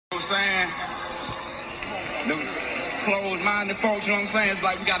what I'm saying? The closed-minded folks, you know what I'm saying? It's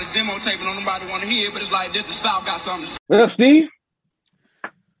like we got a demo tape and nobody want to hear it, but it's like this, the South got something to say. What up, Steve?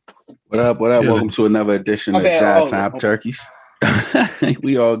 What up? Yeah. Welcome to another edition of Jive Time Turkeys.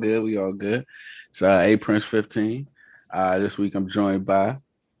 We all good. It's A-Prince 15. This week I'm joined by,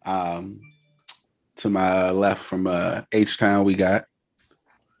 to my left from H-Town, we got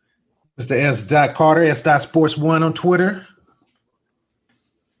Mr. S. Carter, S. Sports 1 on Twitter.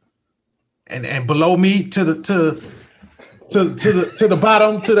 And below me to the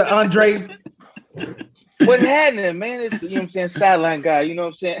bottom, to the Andre. What's happening, man? It's, you know what I'm saying, sideline guy, you know what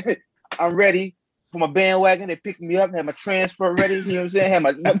I'm saying? I'm ready for my bandwagon. They picked me up, had my transfer ready, you know what I'm saying? Had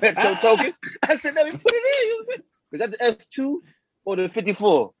my Metro token. I said, let me put it in, you know what I'm saying? Is that the S2 or the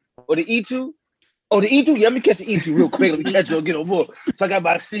 54? Or the E2? Oh, the E2? Yeah, let me catch the E2 real quick. Let me catch it and get on board. So I got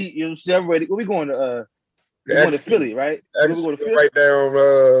my seat, you know what I'm saying? I'm ready. Where we going to going to Philly, right? We going to Philly? Right there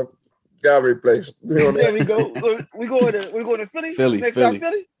on Gallery Place. There we go. We going to Philly? Next time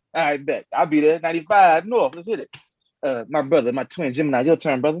Philly? All right, bet. I'll be there. 95 North. Let's hit it. My brother, my twin Gemini. Your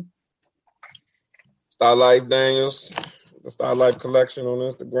turn, brother. Star Life Daniels, the Star Life Collection on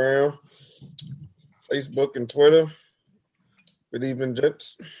Instagram, Facebook, and Twitter. Good evening,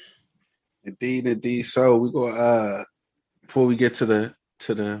 gents. Indeed. So we go before we get to the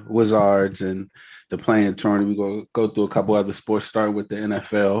Wizards and the playing tournament, we go through a couple other sports. Start with the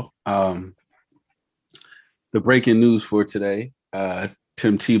NFL. The breaking news for today: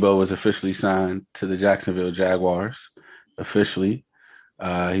 Tim Tebow was officially signed to the Jacksonville Jaguars. Officially,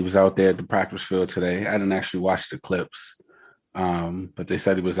 he was out there at the practice field today. I didn't actually watch the clips, but they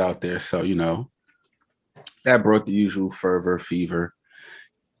said he was out there. So that brought the usual fever.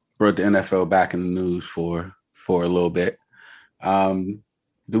 Brought the NFL back in the news for a little bit.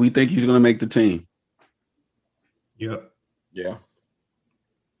 Do we think he's going to make the team? Yep. Yeah.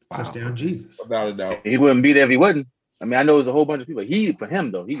 Wow. Touchdown Jesus. Without a doubt. He wouldn't be there if he wasn't. I mean, I know there's a whole bunch of people. For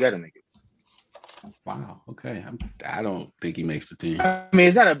him, though, he got to make it. Wow. Okay. I don't think he makes the team. I mean,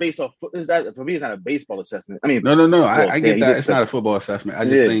 it's not a baseball. For me, it's not a baseball assessment. I mean, no. I get that. It's not a football assessment. I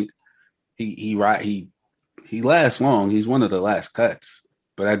just think he lasts long. He's one of the last cuts.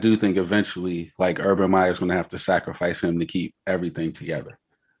 But I do think eventually, like, Urban Meyer's going to have to sacrifice him to keep everything together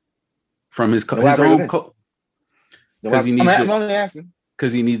from his own coach. Because he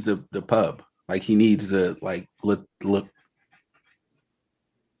needs the pub. Like, he needs the look.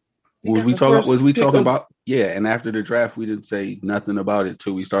 Was we talking about? Yeah, and after the draft, we didn't say nothing about it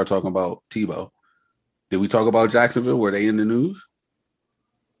till we start talking about Tebow. Did we talk about Jacksonville? Were they in the news?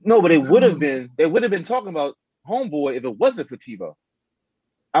 No, but they would have been. They would have been talking about Homeboy if it wasn't for Tebow.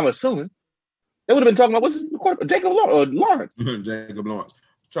 I'm assuming they would have been talking about what's his quarterback, Jacob Lawrence. Jacob Lawrence.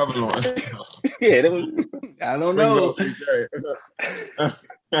 Trevor Lawrence. Yeah, I don't know.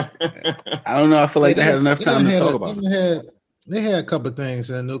 I don't know. I feel like they had enough time to talk about it. They had a couple of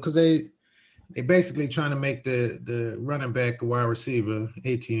things I know because they basically trying to make the running back a wide receiver,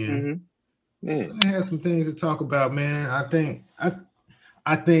 ATN. Mm-hmm. So they had some things to talk about, man. I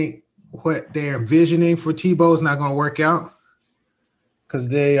think what they're envisioning for Tebow is not going to work out. Because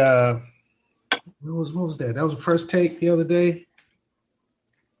they, what was that? That was the first take the other day.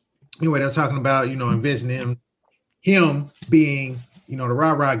 Anyway, they're talking about, envisioning him being, the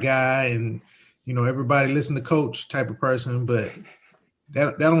rah-rah guy and, everybody listen to coach type of person. But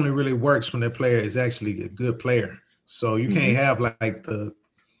that only really works when that player is actually a good player. So you can't have like the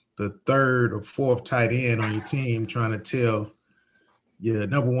third or fourth tight end on your team trying to tell your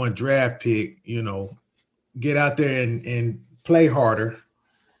number one draft pick, get out there and play harder.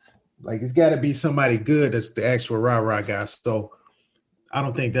 Like, it's got to be somebody good that's the actual rah-rah guy. So I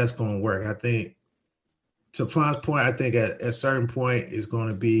don't think that's going to work. I think, to Fon's point, I think at a certain point it's going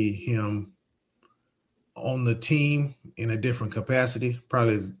to be him on the team in a different capacity,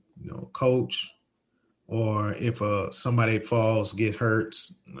 probably as coach, or if somebody falls, get hurt,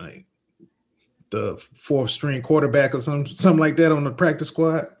 like the fourth string quarterback or something like that on the practice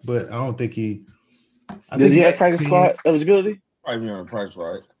squad. But I don't think does he have practice squad eligibility? Probably on the practice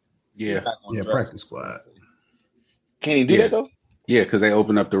squad. Yeah, practice squad. Can he do that though? Yeah, because they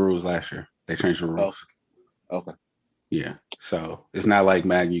opened up the rules last year. They changed the rules. Oh. Okay. Yeah, so it's not like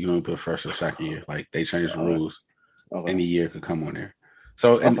Madden. You can only put first or second year. Like, they changed the rules. Okay. Any year could come on there.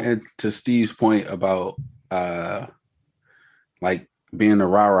 So, and to Steve's point about like being the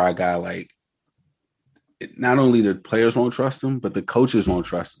rah-rah guy, like, not only the players won't trust him, but the coaches won't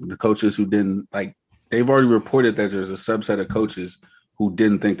trust him. The coaches who didn't, like, they've already reported that there's a subset of coaches who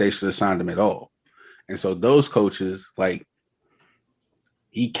didn't think they should have signed him at all. And so those coaches, like,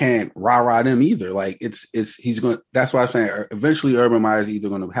 he can't rah-rah them either. Like he's going. That's why I'm saying eventually Urban Meyer's either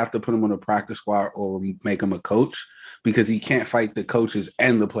going to have to put him on a practice squad or make him a coach, because he can't fight the coaches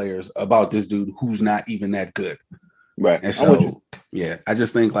and the players about this dude who's not even that good. Right. And so, yeah, I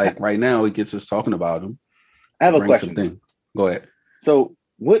just think like right now it gets us talking about him. I have a question. Go ahead. So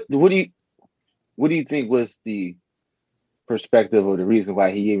what do you think was the perspective or the reason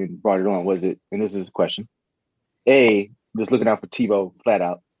why he even brought it on? Was it, and this is a question, A, just looking out for Tebow flat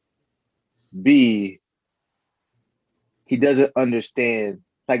out, B, he doesn't understand,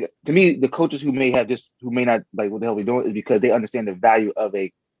 like, to me, the coaches who may not like what the hell we're doing is because they understand the value of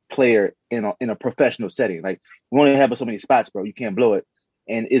a player in a professional setting. Like, we only have so many spots, bro. You can't blow it.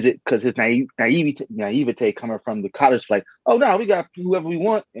 And is it because his naivete coming from the college, like, oh no, we got whoever we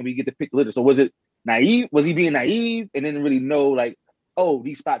want and we get to pick the litter. So was it naive? Was he being naive and didn't really know, like, oh,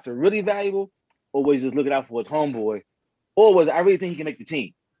 these spots are really valuable? Or was he just looking out for his homeboy? Or was it, I really think he can make the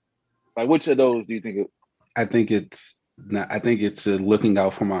team? Like, which of those do you think? I think it's looking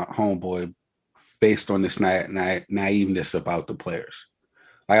out for my homeboy based on this naiveness about the players.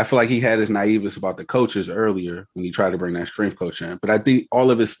 Like, I feel like he had his naiveness about the coaches earlier when he tried to bring that strength coach in. But I think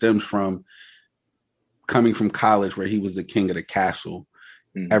all of it stems from coming from college where he was the king of the castle.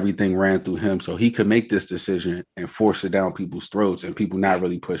 Mm-hmm. Everything ran through him. So he could make this decision and force it down people's throats and people not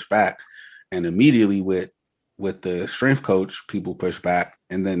really push back. And immediately with the strength coach, people push back.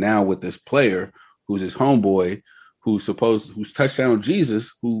 And then now with this player who's his homeboy, who's touchdown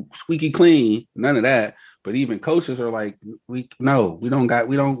Jesus, who squeaky clean, none of that. But even coaches are like,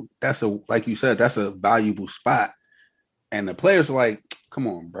 that's like you said, that's a valuable spot. And the players are like, come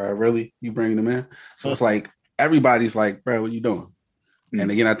on, bro, really? You bringing them in? So it's like, everybody's like, bro, what you doing? Mm-hmm.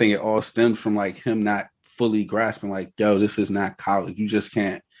 And again, I think it all stems from like him not fully grasping, like, yo, this is not college. You just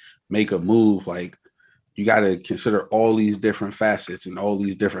can't make a move. Like, you got to consider all these different facets and all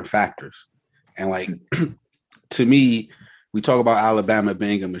these different factors. And like, to me, we talk about Alabama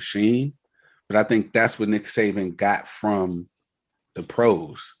being a machine, but I think that's what Nick Saban got from the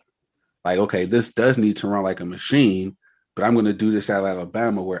pros. Like, okay, this does need to run like a machine, but I'm going to do this at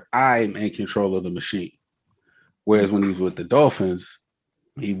Alabama where I'm in control of the machine. Whereas when he was with the Dolphins,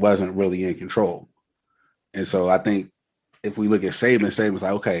 he wasn't really in control. And so I think if we look at Saban's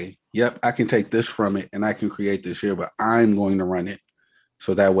like, okay, yep, I can take this from it and I can create this here, but I'm going to run it.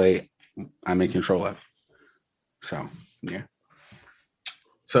 So that way I'm in control of it. So, yeah.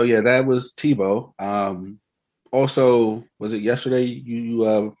 So, yeah, that was Tebow. Also, was it yesterday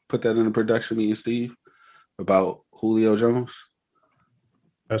you put that in the production meeting, Steve, about Julio Jones?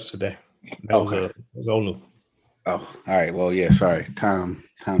 Yesterday. It was Olu. Oh, all right. Well, yeah, sorry. Time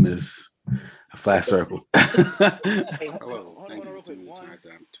is a flat circle. Hello. Thank you for tuning in to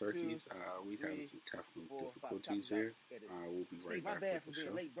Turkeys. We have some technical difficulties here. We'll be right back with the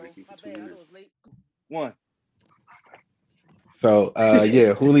show. Thank you for tuning in. One. So,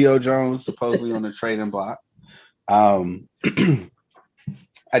 yeah, Julio Jones supposedly on the trading block. I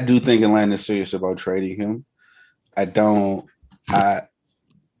do think Atlanta's serious about trading him. I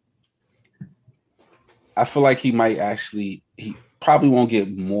feel like he probably won't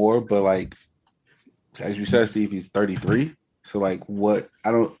get more, but like, as you said, Steve, he's 33. So like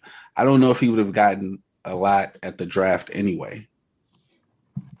I don't know if he would have gotten a lot at the draft anyway.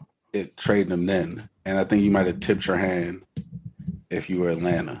 It traded him then. And I think you might have tipped your hand if you were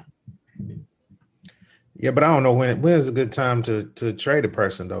Atlanta. Yeah, but I don't know when's a good time to trade a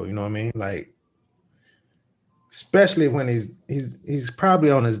person though. You know what I mean? Like, especially when he's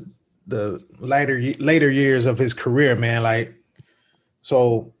probably on the later years of his career, man. Like,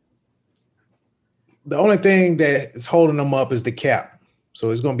 so the only thing that is holding them up is the cap.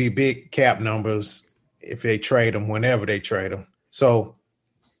 So it's going to be big cap numbers if they trade him, whenever they trade him. So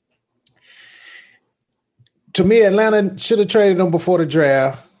to me, Atlanta should have traded him before the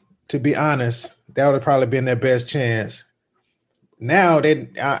draft. To be honest, that would have probably been their best chance. Now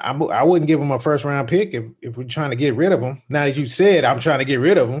I wouldn't give him a first round pick if we're trying to get rid of him. Now that you said I'm trying to get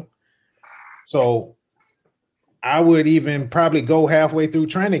rid of him, so I would even probably go halfway through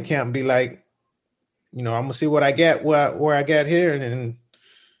training camp and be like, I'm gonna see what I get where I got here, and then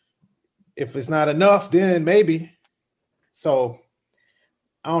if it's not enough, then maybe. So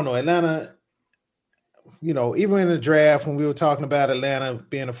I don't know, Atlanta. Even in the draft when we were talking about Atlanta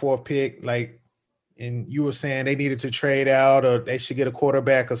being the fourth pick, like. And you were saying they needed to trade out or they should get a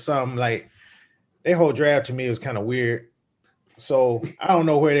quarterback or something. Like, their whole draft to me was kind of weird. So I don't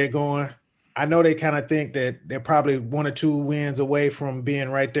know where they're going. I know they kind of think that they're probably 1 or 2 wins away from being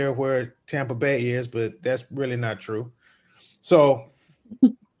right there where Tampa Bay is, but that's really not true. So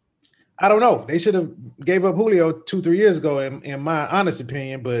I don't know. They should have gave up Julio 2-3 years ago, in my honest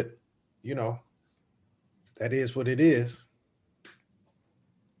opinion. But that is what it is.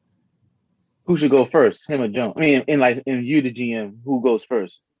 Who should go first? Him or Jones? I mean, in you, the GM, who goes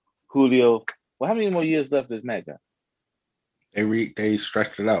first? Julio. Well, how many more years left does Matt got? They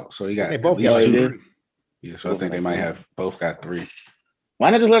stretched it out, so he got They at both least got 2. three. Yeah, so I think they might have both got 3. Why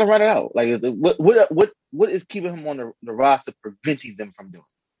not just let him write it out? Like, what is keeping him on the roster, preventing them from doing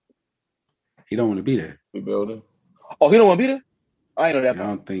it? He don't want to be there. Rebuilding. Oh, he don't want to be there? I know that. I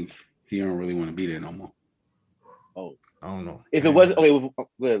don't think he don't really want to be there no more. Oh, I don't know. if it wasn't, okay, go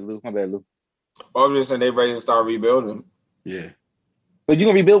ahead, Lou. My bad, Lou. Obviously, they ready to start rebuilding. Yeah. But you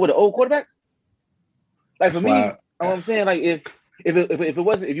gonna rebuild with an old quarterback? Like, That's for me, why- you know what I'm saying? Like, if it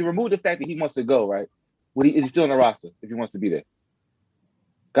wasn't, if you remove the fact that he wants to go, right? Is he still on the roster if he wants to be there?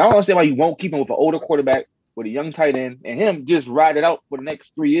 I don't understand why you won't keep him with an older quarterback with a young tight end and him just ride it out for the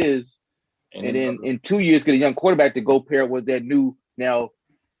next 3 years, and then in 2 years get a young quarterback to go pair with that new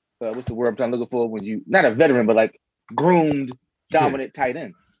what's the word I'm trying to look for when you not a veteran but like groomed dominant tight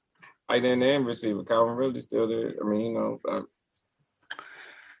end. Tight end and receiver. Calvin Ridley still there. I mean,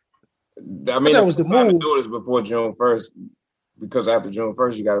 that was the move. To do this before June 1st because after June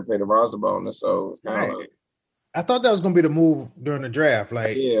 1st you got to pay the roster bonus. So it's kind of like, I thought that was going to be the move during the draft.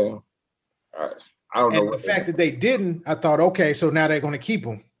 Like, yeah, I don't know. And the fact that they didn't, I thought, okay, so now they're going to keep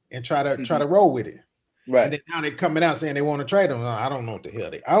him and try to roll with it. Right. And then now they're coming out saying they want to trade him. I don't know what the hell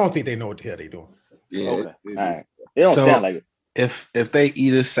I don't think they know what the hell they're doing. Yeah. Okay. All right. It don't sound like it. If they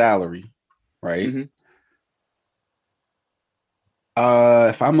eat his salary, right? Mm-hmm.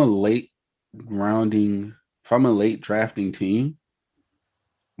 If I'm a late drafting team,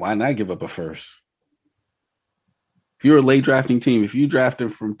 why not give up a first? If you're a late drafting team, if you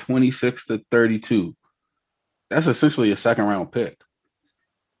drafted from 26 to 32, that's essentially a second round pick.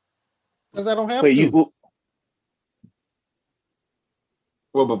 Because I don't have to.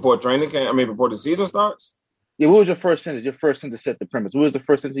 Well, before training camp, I mean, before the season starts? Yeah, what was your first sentence? Your first sentence set the premise. What was the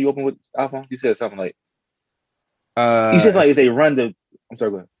first sentence you opened with, Alphonse? You said something like, you said like if they run the, I'm sorry,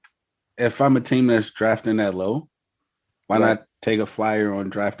 go ahead. If I'm a team that's drafting that low, why not take a flyer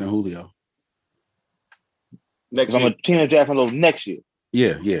on drafting Julio? If I'm a team that's drafting low next year.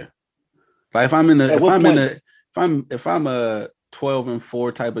 Yeah. Like if I'm a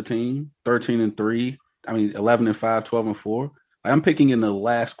 12-4 type of team, 13-3, 11-5, 12-4, like I'm picking in the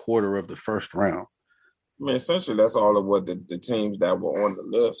last quarter of the first round. I mean, essentially, that's all of what the teams that were on the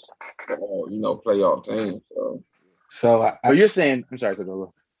list, playoff teams. So you're saying, I'm sorry,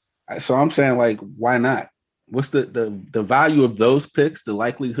 go. So I'm saying, like, why not? What's the value of those picks, the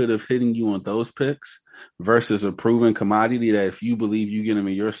likelihood of hitting you on those picks versus a proven commodity that if you believe you get him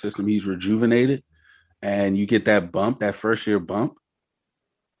in your system, he's rejuvenated and you get that bump, that first year bump?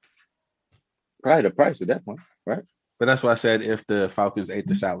 Probably the price at that point, right? But that's why I said if the Falcons ate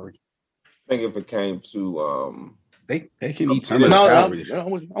the salary. I think if it came to they can eat some of the salary. I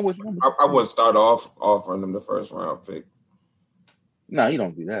wouldn't start off offering them the first round pick. No, you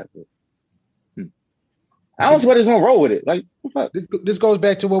don't do that. But, I don't see why he's gonna roll with it. Like this goes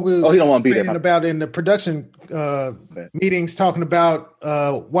back to what we he don't want to be there about in the production meetings, talking about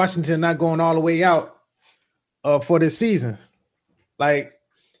Washington not going all the way out for this season. Like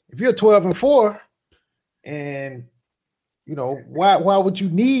if you're 12-4, and why would you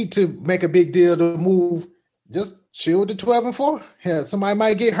need to make a big deal to move? Just chill to 12-4. Hell, somebody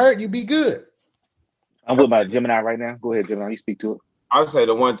might get hurt, you be good. I'm with my Gemini right now. Go ahead, Gemini. You speak to it. I'd say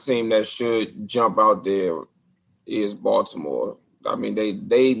the one team that should jump out there is Baltimore. I mean, they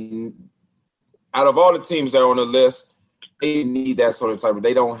out of all the teams that are on the list, they need that sort of type of.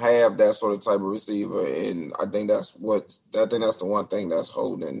 They don't have that sort of type of receiver, and I think that's the one thing that's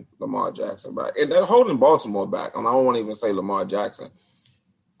holding Lamar Jackson back, and they're holding Baltimore back. And I don't want to even say Lamar Jackson,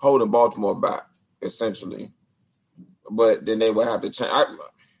 holding Baltimore back essentially. But then they would have to change.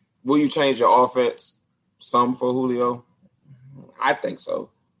 Will you change your offense some for Julio? I think so.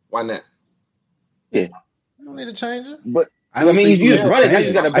 Why not? Yeah, you don't need to change it. But I mean, you just run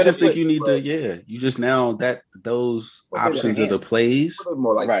it. I just think you need to. Yeah, you just now that those options of the plays.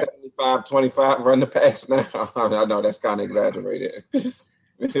 More like 75-25 run the pass now. I know that's kind of exaggerated. But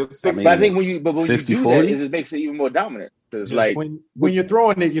I think when you do that, it makes it even more dominant. Because like when you're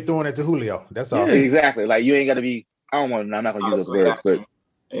throwing it to Julio. That's all. Yeah, exactly. Like you ain't got to be. I'm not going to use those words, but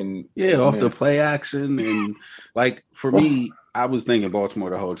off the play action and like for me, I was thinking Baltimore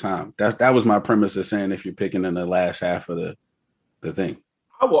the whole time. That was my premise of saying if you're picking in the last half of the thing.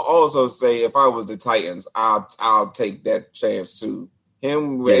 I will also say if I was the Titans, I'll take that chance too.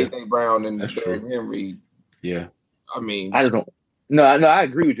 Him with A.J. Brown and Derrick Henry. Yeah. I mean, I just don't. No, I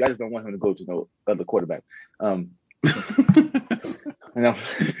agree with you. I just don't want him to go to no other quarterback. You know,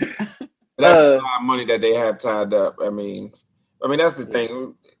 that's a lot of money that they have tied up. I mean, that's the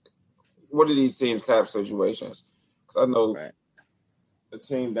thing. What are these teams' cap situations? Because I know a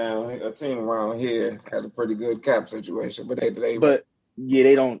team around here has a pretty good cap situation, but they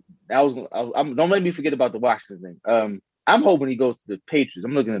don't. Don't let me forget about the Washington thing. I'm hoping he goes to the Patriots.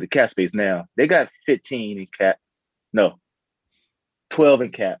 I'm looking at the cap space now. They got 15 in cap. No, 12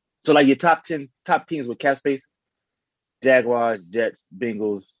 in cap. So like your top teams with cap space: Jaguars, Jets,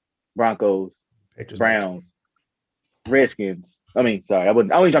 Bengals, Broncos, Patriots, Browns, Redskins. I mean, sorry, I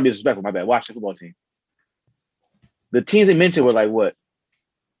wasn't trying to be disrespectful. My bad. Washington football team. The teams they mentioned were like what?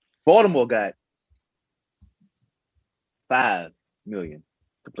 Baltimore got $5 million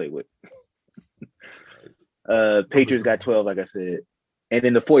to play with. Patriots got 12, like I said, and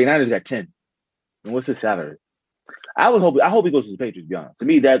then the 49ers got 10. And what's his salary? I hope he goes to the Patriots. To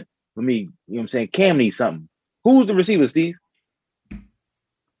be honest, for me, you know what I'm saying. Cam needs something. Who's the receiver, Steve?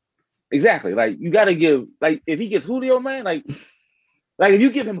 Exactly. Like you got to give. Like if he gets Julio, man. Like if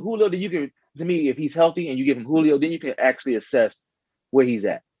you give him Julio, then you can. To me, if he's healthy and you give him Julio, then you can actually assess where he's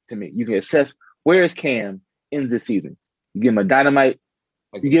at. To me, you can assess where is Cam in this season. You give him a dynamite.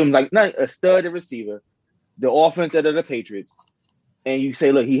 You give him like not a stud receiver, the offense that are the Patriots, and you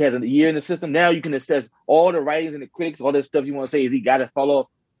say, look, he has a year in the system. Now you can assess all the writings and the critics, all that stuff you want to say. Is he got to fall off?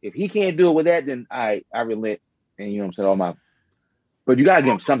 If he can't do it with that, then I relent. And you know what I'm saying, all my. But you gotta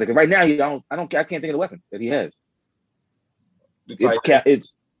give him something. Because right now, I can't think of the weapon that he has. It's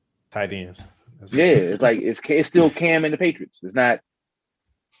tight ends. It's like it's still Cam and the Patriots. It's not.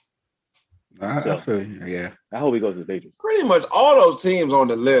 I feel you. Yeah. I hope he goes to the Patriots. Pretty much all those teams on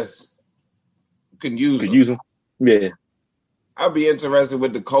the list can use him. Yeah. I'd be interested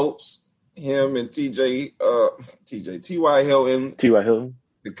with the Colts, him and T.Y. Hilton. T.Y. Hilton.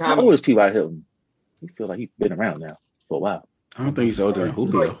 How old is T.Y. Hilton? I feel like he's been around now for a while. I don't think he's older than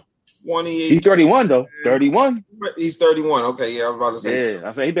Julio. Like 28. He's 31 though. 31. He's 31. Okay, yeah, I was about to say. Yeah,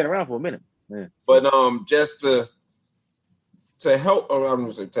 I said he's been around for a minute. Yeah. But just to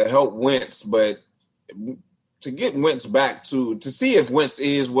help Wentz, but to get Wentz back to see if Wentz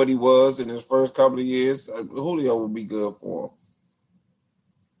is what he was in his first couple of years, Julio would be good for him.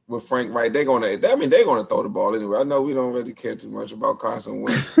 With Frank Wright, they're gonna throw the ball anyway. I know we don't really care too much about Carson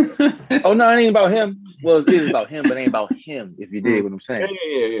Wentz. Oh no, it ain't about him. Well, it is about him, but it ain't about him. If you dig what I'm saying.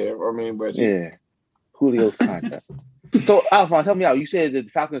 Yeah. I mean, but Julio's contract. So Alphonse, help me out. You said that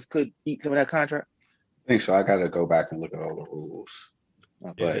the Falcons could eat some of that contract. I think so. I got to go back and look at all the rules,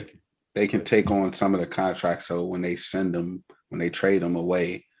 but they can take on some of the contracts. So when they trade them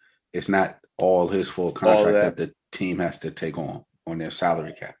away, it's not all his full contract that the team has to take on their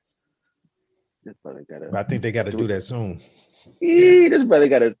salary cap. I think they got to do that soon. This brother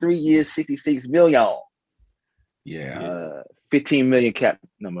got a 3 year, $66 million. Yeah. 15 million cap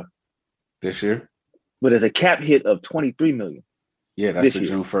number this year. But there's a cap hit of 23 million. Yeah, that's the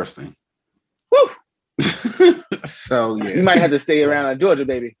June 1st thing. Woo! So yeah. You might have to stay around in Georgia,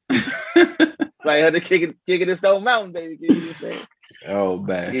 baby. Might have to kick it in Stone Mountain, baby. You know what I'm saying? Oh,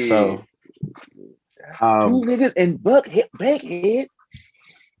 bad. Yeah. So two niggas and Bankhead.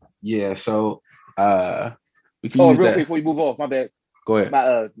 Yeah, so we can real use that. quick before you move off, my bad. Go ahead.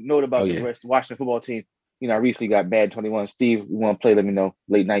 My note about the Washington football team. You know, I recently got bad 21. Steve, you want to play, let me know.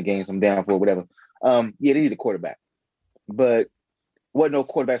 Late night games, I'm down for it, whatever. They need a quarterback. But wasn't no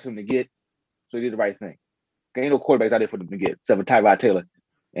quarterbacks for them to get, so they did the right thing. There ain't no quarterbacks out there for them to get, except for Tyrod Taylor.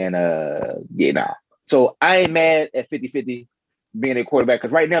 And So I ain't mad at 50-50 being a quarterback,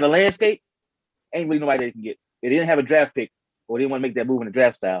 because right now the landscape ain't really nobody they can get. They didn't have a draft pick, or they didn't want to make that move in the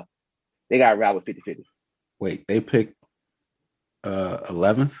draft style. They got robbed with 50-50. Wait, they picked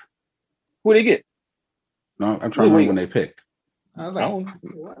 11th? Who they get? No, I'm trying to remember when they picked. I was like,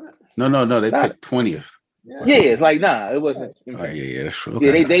 what? No, they picked 20th. Yeah, it's like it wasn't. Oh yeah, that's true.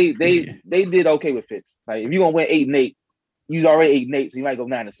 Okay. Yeah, they did okay with Fitz. Like if you're gonna win 8-8, you was already 8-8, so you might go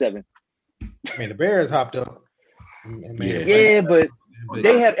 9-7. I mean, the Bears hopped up. But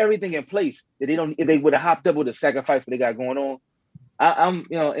they have everything in place. That they don't. If they would have hopped up with the sacrifice what they got going on, I'm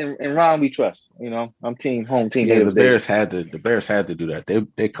in Ron we trust. I'm home team. Yeah, the Bears had to do that.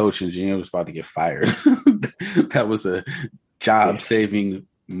 Their coach and GM was about to get fired. That was a job saving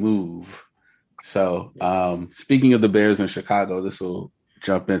move. So, speaking of the Bears in Chicago, this will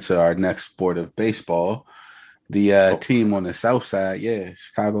jump into our next sport of baseball. The team on the south side,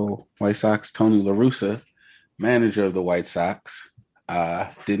 Chicago White Sox, Tony La Russa, manager of the White Sox,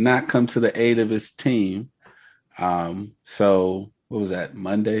 did not come to the aid of his team. So what was that?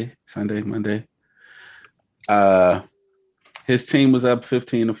 Monday? His team was up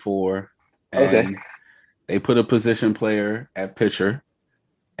 15-4, and they put a position player at pitcher,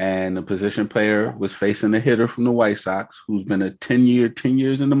 and the position player was facing a hitter from the White Sox who's been 10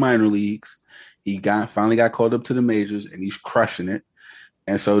 years in the minor leagues. He finally got called up to the majors, and he's crushing it.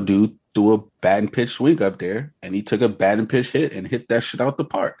 And so dude threw a bat and pitch swing up there, and he took a bat and pitch hit and hit that shit out the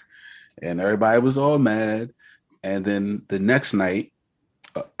park. And everybody was all mad. And then the next night,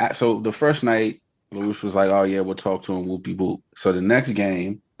 so the first night, LaRoche was like, oh, yeah, we'll talk to him, whoop-de-whoop. So the next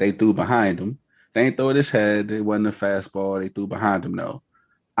game, they threw behind him. They ain't throw at his head. It wasn't a fastball. They threw behind him, though.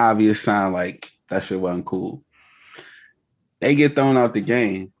 Obvious sign like that shit wasn't cool. They get thrown out the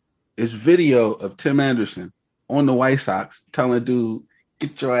game. It's video of Tim Anderson on the White Sox telling dude,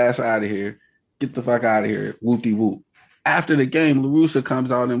 get your ass out of here. Get the fuck out of here. Whoop-de-whoop. After the game, LaRussa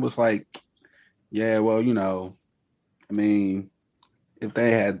comes out and was like, yeah, well, you know, I mean, if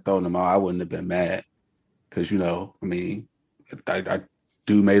they had thrown him out, I wouldn't have been mad. Because, you know, I mean, I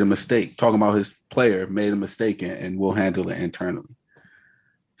do made a mistake. Talking about his player made a mistake and we'll handle it internally.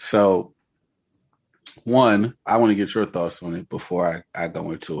 So, one, I want to get your thoughts on it before I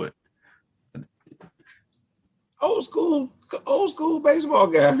go into it. Old school baseball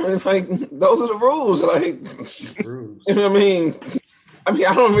guy. Like, those are the rules. Like, you know what I mean?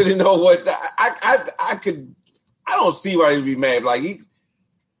 I don't really know what I don't see why he'd be mad. Like,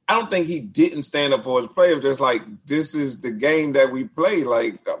 I don't think he didn't stand up for his players. Just like, this is the game that we play.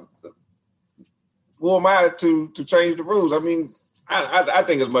 Like, who am I to change the rules? I mean, I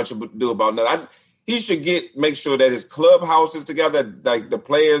think as much to do about that. He should make sure that his clubhouse is together, like the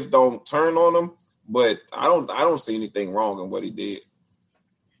players don't turn on him. But I don't see anything wrong in what he did.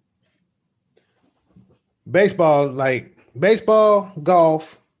 Baseball,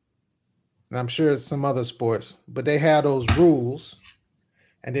 golf, and I'm sure some other sports, but they have those rules,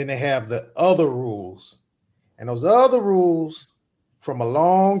 and then they have the other rules. And those other rules from a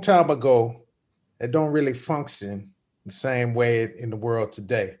long time ago that don't really function the same way in the world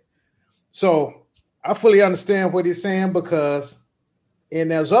today. So I fully understand what he's saying, because in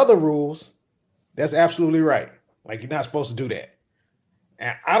those other rules, that's absolutely right. Like, you're not supposed to do that.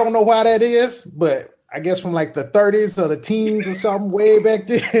 And I don't know why that is, but I guess from like the 30s or the teens or something way back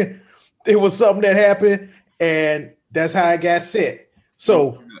then, it was something that happened, and that's how it got set.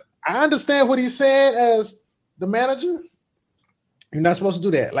 So I understand what he's saying as the manager. You're not supposed to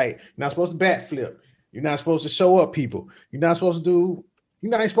do that. Like, you're not supposed to bat flip. You're not supposed to show up people. You're not supposed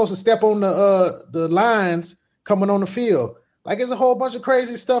to step on the lines coming on the field. Like, it's a whole bunch of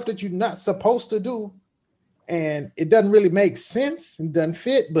crazy stuff that you're not supposed to do. And it doesn't really make sense. It doesn't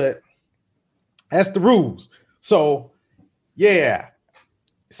fit, but that's the rules. So, yeah,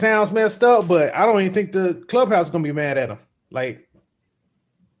 it sounds messed up, but I don't even think the clubhouse is going to be mad at him. Like,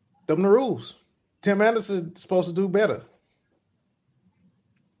 them the rules. Tim Anderson's supposed to do better.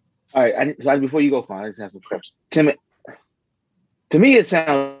 All right, so before you go, Fawn, I just have some questions. Tim, to me, it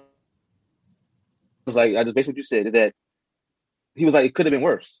sounds like, I just based what you said, is that he was like, it could have been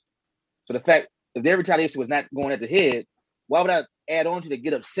worse. So the fact, if their retaliation was not going at the head, why would I add on to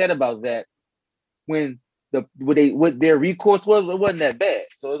get upset about that when what their recourse was? It wasn't that bad.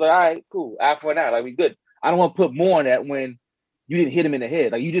 So it's like, all right, cool, eye for an eye, like, we good. I don't want to put more on that when you didn't hit him in the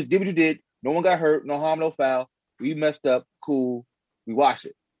head. Like, you just did what you did. No one got hurt, no harm, no foul. We messed up, cool. We watched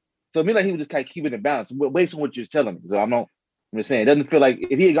it. So it means like he was just kind of keeping it balanced based on what you're telling me. So I'm just saying, it doesn't feel like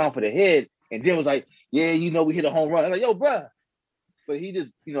if he had gone for the head and then was like, yeah, you know, we hit a home run. I'm like, yo, bruh. But he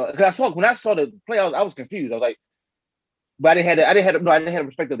just, you know, because when I saw the play, I was confused. I was like, but I didn't have the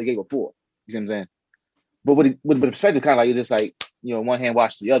perspective they gave before. You see what I'm saying? But with the perspective, kind of like, it's just like, you know, one hand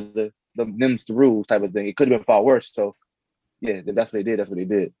watch the other, them's the rules type of thing. It could have been far worse. So yeah, that's what they did. That's what they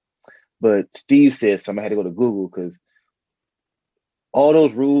did. But Steve said something. I had to go to Google because all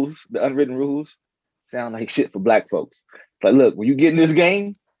those rules, the unwritten rules, sound like shit for black folks. It's like, look, when you get in this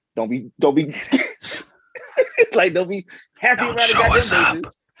game, don't be like, don't be happy around the goddamn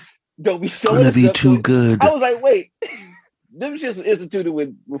bases. Don't be showing us up. Too good. I was like, wait, them shits were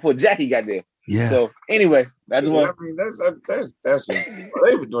instituted before Jackie got there. Yeah. So anyway, that's what I mean. That's just,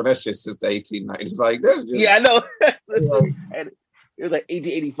 they've been doing that shit since the 1890s. Like, that's just, yeah, I know. It was like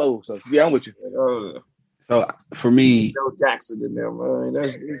 1884. So to be honest with you. So for me, Joe Jackson in there, man.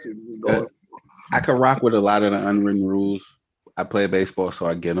 That's going. I could rock with a lot of the unwritten rules. I play baseball, so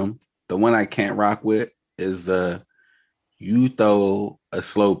I get them. The one I can't rock with is you throw a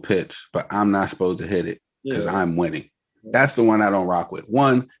slow pitch, but I'm not supposed to hit it because I'm winning. That's the one I don't rock with.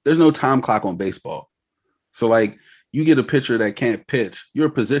 One, there's no time clock on baseball. So, like, you get a pitcher that can't pitch, you're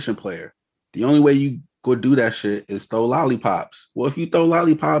a position player. The only way you go do that shit is throw lollipops. Well, if you throw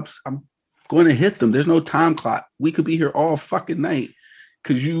lollipops, I'm going to hit them. There's no time clock. We could be here all fucking night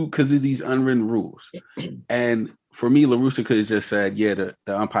because of these unwritten rules. And for me, La Russa could have just said, yeah, the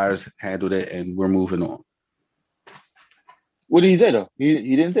umpires handled it and we're moving on. What did he say, though?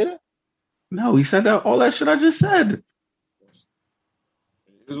 He didn't say that? No, he said that all that shit I just said.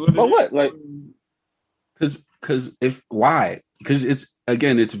 But what? Like, because it's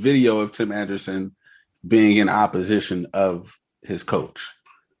video of Tim Anderson being in opposition of his coach.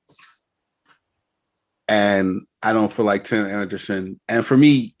 And I don't feel like Tim Anderson, and for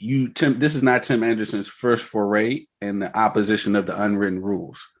me, this is not Tim Anderson's first foray in the opposition of the unwritten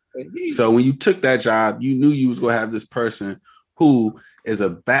rules. So when you took that job, you knew you was going to have this person who is a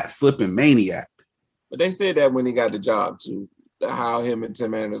bat flipping maniac. But they said that when he got the job too, how him and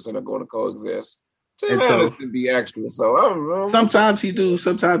Tim Anderson are going to coexist. Tim Anderson be extra, so I don't know. Sometimes he do,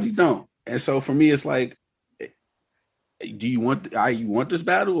 sometimes he don't. And so for me, it's like, do you want this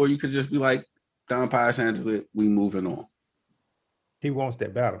battle, or you could just be like, the umpires handle it, we moving on. He wants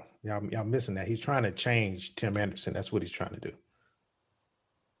that battle. Y'all missing that. He's trying to change Tim Anderson. That's what he's trying to do.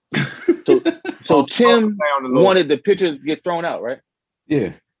 So Tim wanted the pitcher to get thrown out, right?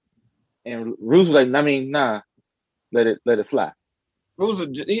 Yeah. And Russa was like, I mean, nah, let it fly.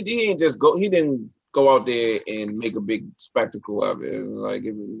 Russa, he didn't go out there and make a big spectacle of it.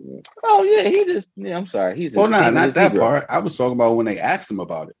 I'm sorry. He's not that part. I was talking about when they asked him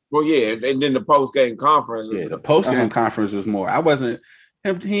about it. Well, yeah, and then the post-game conference. Yeah, the post-game conference was more. He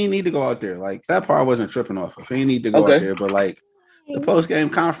didn't need to go out there. Like, that part I wasn't tripping off of. He didn't need to go out there, but like the post-game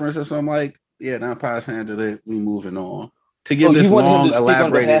conference or something, like, yeah, the umpires handled it. We moving on. To give this long,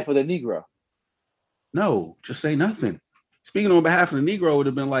 elaborated. On behalf of the Negro. No, just say nothing. Speaking on behalf of the Negro would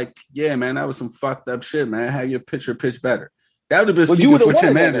have been like, yeah, man, that was some fucked up shit, man. Have your pitcher pitch better. That would have been speaking for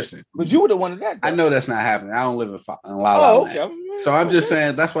Tim Anderson. But you would have wanted that. Though. I know that's not happening. I don't live in La La Land. So I'm just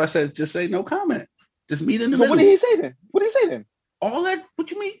saying, that's why I said, just say no comment. Just meet in the middle. What did he say then? All that, what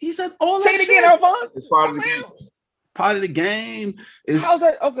you mean? He said all that. Say it again, Alphonse. It's part of the game. Part of the game is. How's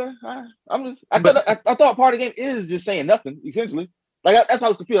that? Okay. I thought part of the game is just saying nothing, essentially. Like, that's why I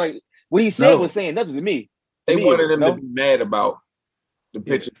was confused. Like, what he said was saying nothing to me. They wanted him to be mad about the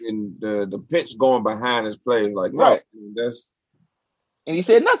pitch and the pitch going behind his play. Like, no, right. And he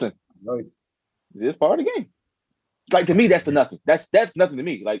said nothing. Right. It's part of the game. Like, to me, that's the nothing. That's nothing to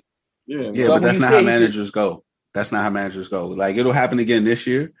me. Like, but that's not how managers go. That's not how managers go. Like, it'll happen again this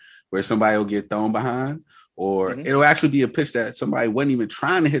year where somebody will get thrown behind, or it'll actually be a pitch that somebody wasn't even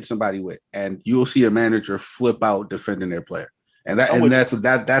trying to hit somebody with, and you'll see a manager flip out defending their player. And that's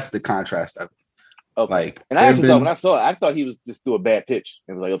the contrast of it. Okay. Like, and I actually thought when I saw it, I thought he was just threw a bad pitch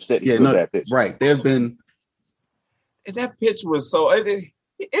and was like upset. A bad pitch. Right. There have been. If that pitch was so, if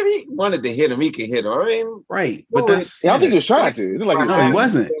he wanted to hit him, he could hit him. I mean, right. But that's. I don't think he was trying to. No, he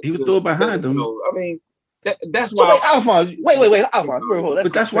wasn't. He was throwing behind him. I mean, that's why. Alphonse, wait, Alphonse.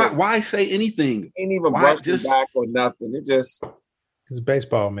 But that's why. Why say anything? Ain't even brushing back or nothing. It just. It's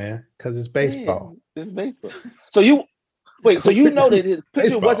baseball, man. Because it's baseball. Yeah, it's baseball. So you know that his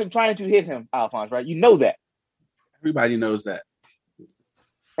pitcher wasn't trying to hit him, Alphonse, right? You know that. Everybody knows that.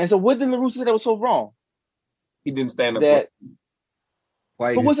 And so what did La Russa say that was so wrong? He didn't stand up.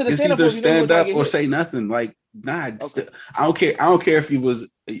 Like, it's either stand up or say nothing. Like, nah, I don't care. I don't care if it was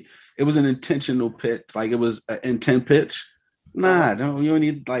an intentional pitch, like it was an intent pitch. Nah, you don't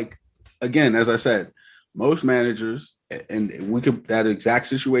need, like, again, as I said, most managers, and we could, that exact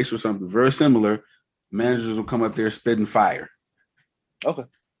situation or something very similar, managers will come up there spitting fire. Okay.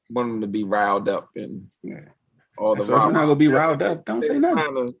 Want them to be riled up and all the. So if we're not gonna be riled up, don't say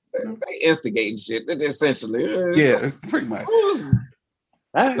nothing. They instigating shit. Essentially. Yeah, pretty much. So,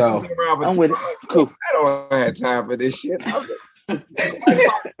 I'm with it. Cool. I don't have time for this shit.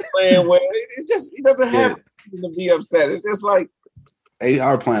 Playing well. He doesn't have to be upset. It's just like they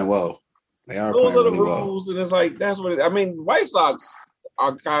are playing well. They are. Those are the really rules, and it's like that's what. I mean, White Sox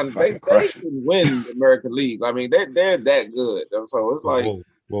are kind of they can win the American League. I mean, they're that good. So it's like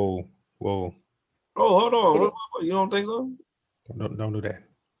whoa. Oh, hold on. You don't think so? Don't do that.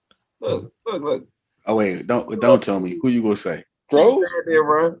 Look. Oh wait, don't tell me. Who you gonna say? Stroh?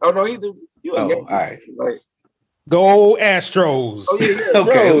 Oh no, he do. All right. Like, go Astros. Oh yeah.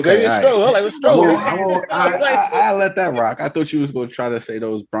 Okay. Maybe it's Stroh. I'm like, it's Stroh. I let that rock. I thought you was gonna try to say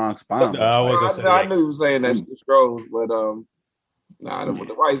those Bronx Bombers. I knew you were saying that Strohs, but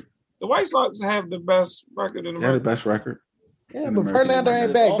the White Sox have the best record in the They have the best record. Yeah, but Verlander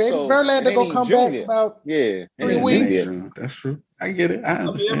ain't back, baby. Verlander gonna come back about 3 weeks. That's true. I get it. I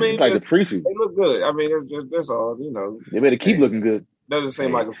understand. It's like the preseason. They look good. I mean, that's all. You know, they better keep looking good. Doesn't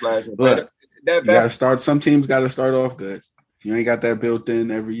seem like a flash. Look, you gotta start. Some teams got to start off good. If you ain't got that built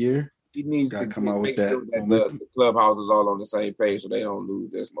in every year, he needs to come out with make that sure that the clubhouse is all on the same page so they don't lose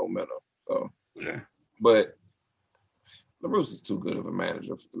this momentum. So, yeah. But LaRusse is too good of a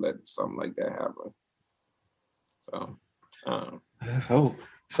manager to let something like that happen. So, let's hope.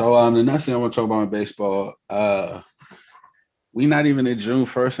 So, the next thing I want to talk about in baseball, we're not even in June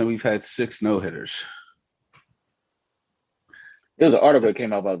 1st, and we've had 6 no-hitters. There was an article that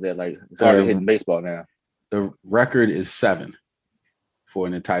came out about that. Like, it's already hitting baseball now. The record is 7 for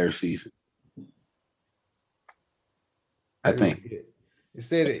an entire season. I think. It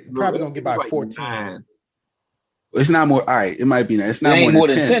said it probably going to get about 14. 9. It's not more. All right, it might be. It's not more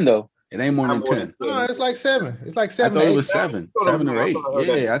than 10, though. It ain't more than 10. No, it's like 7. It's like 7. I thought it was 7. 7 or 8.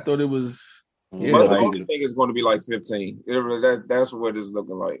 Yeah, I thought it was. Yeah, but I think it's going to be like 15. That's what it's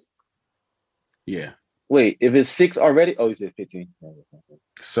looking like. Yeah. Wait, if it's 6 already? Oh, you said 15.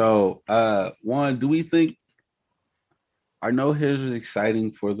 So, one, do we think are no hitters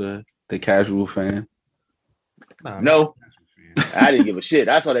exciting for the casual fan? No. I didn't give a shit.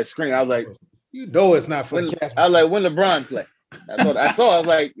 I saw that screen. I was like, it's not for the casual. I was like, when LeBron play? I was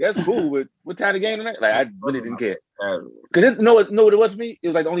like, that's cool, but what time of game tonight? Like, I really didn't care. Because what it was to me? It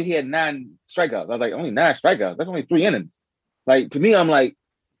was like only he had 9 strikeouts. I was like, only 9 strikeouts? That's only 3 innings. Like, to me, I'm like,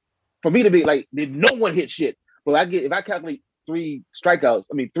 for me to be like, did no one hit shit? But if I calculate 3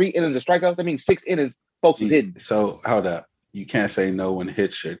 innings of strikeouts, that means 6 innings folks was hitting. So, hold up. You can't say no one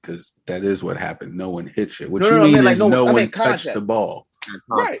hit shit because that is what happened. No one hit shit. What you mean is no one touched the ball.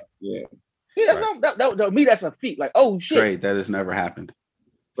 Right. Yeah. Yeah, right. To me, that's a feat. Like, oh, shit. Straight, that has never happened.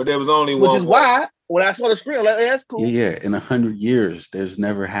 But there was only one. Which is why, when I saw the screen, like, that's cool. Yeah. In 100 years, there's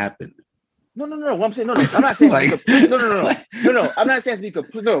never happened. No. What I'm saying, no. I'm not saying like, no. I'm not saying to be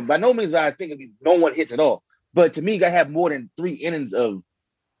complete. No, by no means I think no one hits at all. But to me, you gotta have more than 3 innings of, you know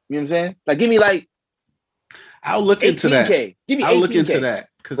what I'm saying? Like, give me like. I'll look into that. Give me 18K. I'll look into that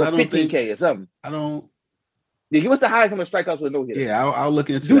because I don't 15K or something. I don't. Yeah, what's the highest number of strikeouts with no hitter? Yeah, I'll look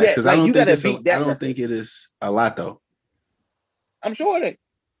into that because I don't think it is a lot though. I'm sure it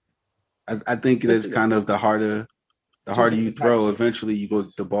ain't. I think it is kind of the harder you throw, eventually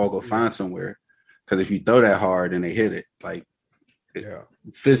the ball go find somewhere. Because if you throw that hard and they hit it, like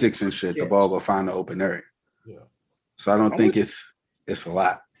physics and shit, the ball go find the open area. Yeah. So I don't think it's a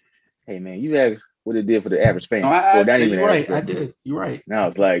lot. Hey man, you asked what it did for the average fan. You're right. I did. You're right. Now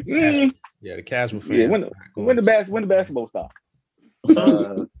it's like, the casual fan. Yeah, when the basketball stop.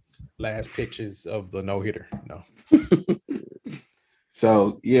 Last pitches of the no hitter. No.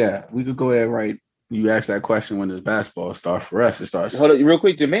 So yeah, we could go ahead. Right, you asked that question when the basketball starts. For us, it starts. Hold on, real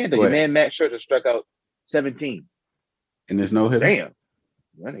quick, your man Matt Scherzer struck out 17, and there's no hitter. Damn,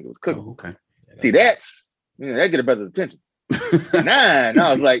 that nigga was cooking. Oh, okay. See, that get a brother's attention. 9,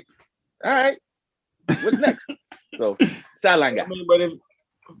 I was like, all right, what's next? So sideline guy. I mean,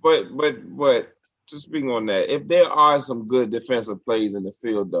 but just speaking on that, if there are some good defensive plays in the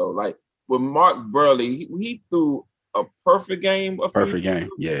field, though, like with Mark Burley, he threw a perfect game.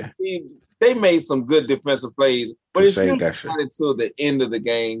 Yeah. They made some good defensive plays, but it's not until the end of the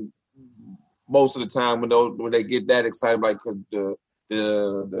game. Most of the time, when they get that excited, like the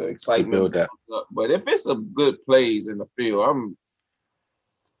excitement. But if it's some good plays in the field,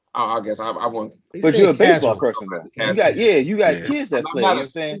 I guess I want. But you're a baseball person, though. You got kids that play. I'm not a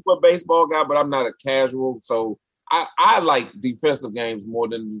super baseball guy, but I'm not a casual. So I like defensive games more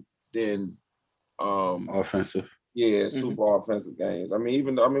than offensive. Yeah, super offensive games. I mean,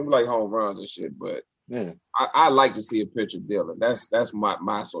 we like home runs and shit, but I like to see a pitcher dealing. That's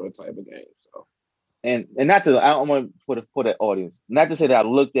my sort of type of game. So, and not to, I don't want for the audience, not to say that I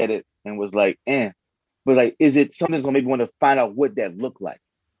looked at it and was like, but like, is it something that's gonna maybe want to find out what that looked like?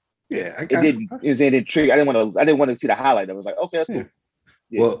 Yeah, I guess it didn't trigger. I didn't want to see the highlight. I was like, okay, that's cool.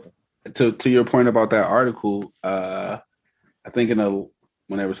 Yeah. Well, to your point about that article, I think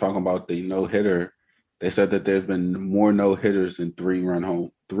when they were talking about the no hitter, they said that there's been more no hitters than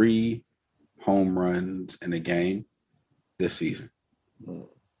 3 home runs in a game this season.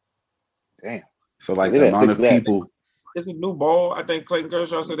 Damn. So like the amount of people. It's a new ball. I think Clayton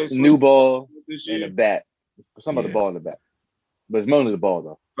Kershaw said they new ball and a bat. Some of the ball in the bat, but it's mainly the ball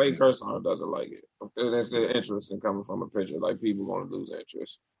though. Clayton Kershaw doesn't like it. It's interesting coming from a pitcher. Like people going to lose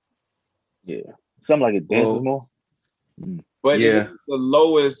interest. Yeah, something like it dances more. But the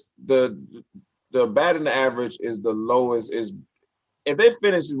lowest, the batting average is the lowest. Is if they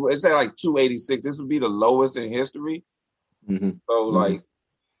finish, it's at like 286. This would be the lowest in history. Mm-hmm. So like,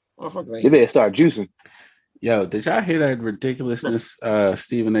 motherfuckers, they better start juicing. Yo, did y'all hear that ridiculousness?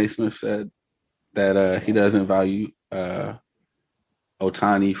 Stephen A. Smith said that he doesn't value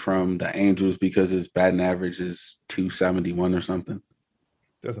Ohtani from the Angels because his batting average is 271 or something.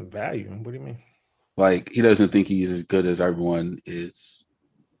 Doesn't value him. What do you mean? Like he doesn't think he's as good as everyone is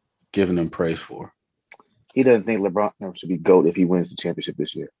giving him praise for. He doesn't think LeBron should be GOAT if he wins the championship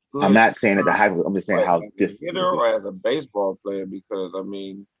this year. I'm not saying that the hype. I'm just saying how different. Hitter or as a baseball player, because I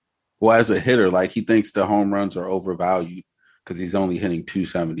mean, well, as a hitter, like he thinks the home runs are overvalued because he's only hitting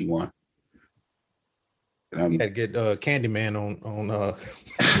 271. You got to get Candyman on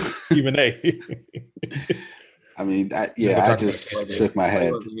Stephen A. I mean, I just shook my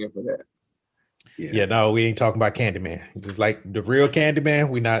head. Yeah, no, we ain't talking about Candyman. Just like the real Candyman,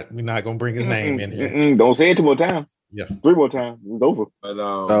 we're not gonna bring his name in here. Don't say it 2 more times. Yeah, 3 more times. It's over.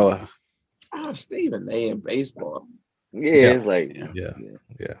 But Stephen A. in baseball. Yeah, it's like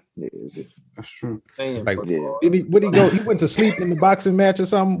That's true. Like, did he go? He went to sleep in the boxing match or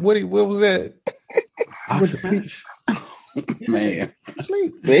something. What was that? He went to sleep. Man,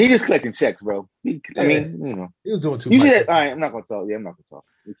 sleep. But he just collecting checks, bro. I mean, he was doing too much. See that? All right, I'm not gonna talk. Yeah, I'm not gonna talk.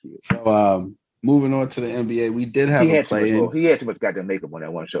 So, moving on to the NBA, we did have a play. He had too much goddamn makeup on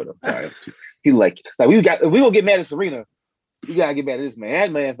that one show, though. Sorry. He like we gonna get mad at Serena. You gotta get mad at this man.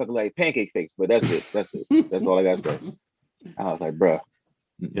 That man fucking like pancake face, but that's it. That's all I gotta say. I was like, bro.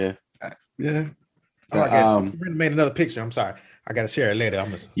 Yeah. Serena made another picture. I'm sorry. I gotta share it later.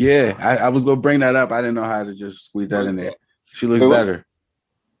 I was gonna bring that up. I didn't know how to just squeeze that in there. She looks better.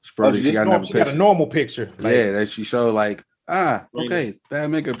 She got a normal picture. Like, that she showed like, okay, bad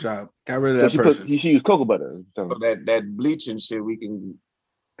makeup job. Got rid of that person. She used cocoa butter. So that bleaching shit we can.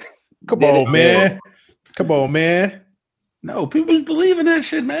 Come on, man. No, people was believing that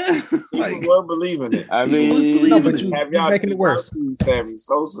shit, man. Like, were believing it. I mean, have y'all making it worse? Sammy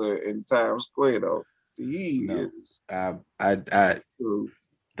Sosa in Times Square though. Is. That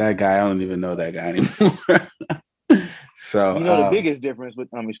guy. I don't even know that guy anymore. So the biggest difference with.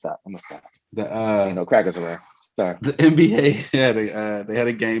 I'm gonna stop. The crackers around. Sorry. The NBA they had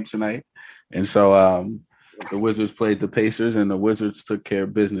a game tonight, and so the Wizards played the Pacers, and the Wizards took care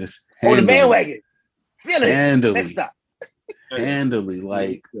of business. The bandwagon. Handily,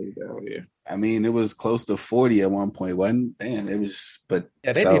 like I mean, it was close to 40 at one point, wasn't? Damn, it was. But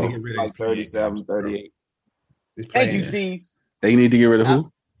they need to get rid of like 37, 38. Thank you, Steve. They need to get rid of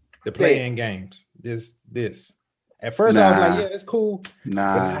who? The play-in games. This. At first, I was like, yeah, it's cool.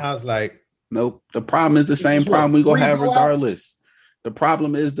 Nah, but then I was like, nope. The problem is the same problem we gonna have regardless. The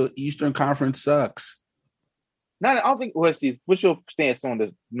problem is the Eastern Conference sucks. I don't think. Well, Steve, what's your stance on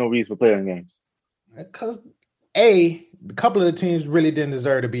the no reason for play-in games? Because a couple of the teams really didn't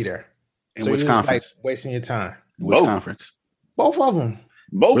deserve to be there. In which conference? Like wasting your time. Which conference? Both of them.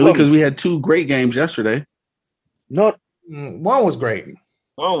 Really? Because we had 2 great games yesterday. No, one was great.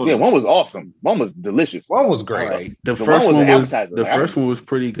 One was awesome. One was delicious. One was great. Right. The first one was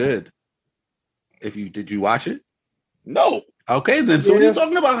pretty good. Did you watch it? No. Okay, then. So what are you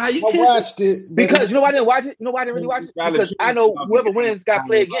talking about? How you watched it? Because you know why I didn't watch it. You know why I didn't really watch it? Because I know whoever wins got to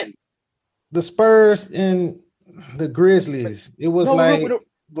play again. The Spurs and the Grizzlies. It was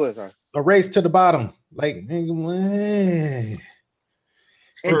a race to the bottom. Like, and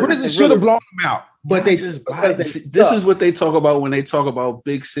Grizzlies should have blown them out. But this is what they talk about when they talk about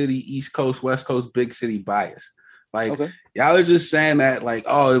big city, East Coast, West Coast, big city bias. Like, y'all are just saying that, like,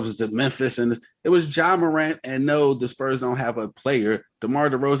 oh, it was the Memphis and it was Ja Morant, and no, the Spurs don't have a player. DeMar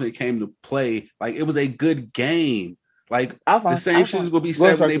DeRozan came to play. Like, it was a good game. Like, the same shit is going to be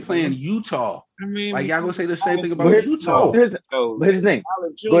said when they play in Utah. I mean, like, y'all going to say the same thing about Utah. Here's the thing.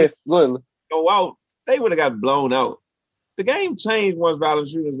 Go ahead. Go out. They would have got blown out. The game changed once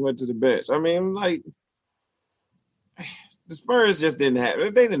Valanciunas went to the bench. I mean, like, the Spurs just didn't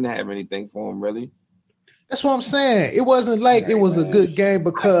have anything for him, really. That's what I'm saying. It wasn't like it was a good game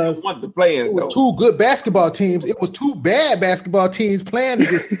because want the players, it was 2 good basketball teams. It was 2 bad basketball teams playing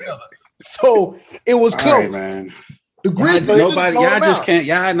against each other. So it was close. Right, man. The Grizzlies, y'all just can't.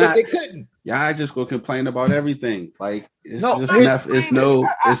 Y'all not. They couldn't. Y'all just go complain about everything. Like it's no win.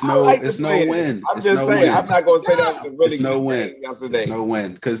 I'm just saying. I'm not gonna say that. It's no win. It's no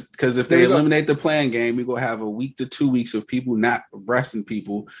win. Because if they eliminate the playing game, we gonna have a week to 2 weeks of people not resting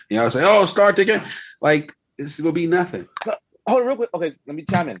people. You know, say, oh, start the game. Like it's gonna be nothing. Hold on, real quick. Okay, let me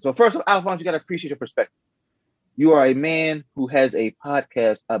chime in. So first of all, Alphonse, you gotta appreciate your perspective. You are a man who has a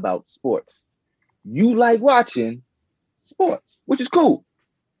podcast about sports. You like watching sports, which is cool.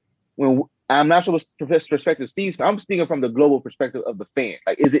 When I'm not sure what perspective Steve's, I'm speaking from the global perspective of the fan.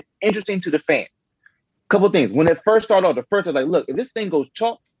 Like, is it interesting to the fans? Couple things. When it first started off, the first was like, look, if this thing goes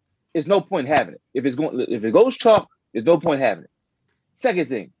chalk, there's no point having it. If it goes chalk, there's no point having it. Second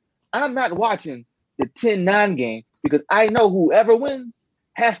thing, I'm not watching the 10-9 game because I know whoever wins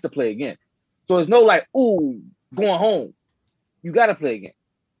has to play again. So there's no like, ooh, going home. You got to play again.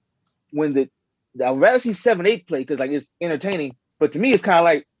 I'd rather see 7-8 play because like it's entertaining. But to me, it's kind of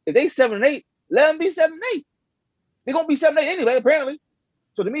like if they 7-8, let them be 7-8. They're gonna be 7-8 anyway, apparently.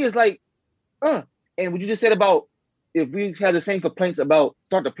 So to me, it's like, And what you just said about if we had the same complaints about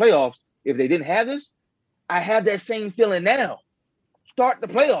start the playoffs, if they didn't have this, I have that same feeling now. Start the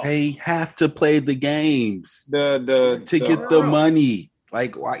playoffs. They have to play the games to get the money.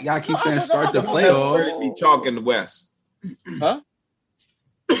 Like why, y'all keep saying start the playoffs. Be chalk in the West. Huh?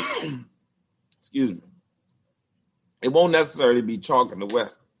 Excuse me. It won't necessarily be chalk in the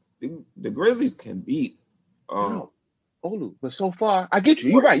West. The Grizzlies can beat. Olu, but so far, I get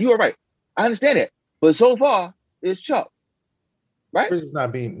you. You're right. You are right. I understand that. But so far, it's chalk. Right? Wizards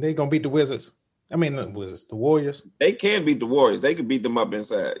not beating. They gonna beat the Wizards. I mean, the Wizards, the Warriors. They can beat the Warriors. They can beat them up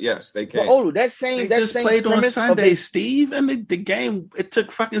inside. Yes, they can. But Olu, that same played on Sunday, the, Steve. I mean, the game, it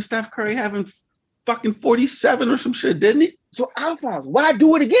took fucking Steph Curry having fucking 47 or some shit, didn't it? So, Alphonse, why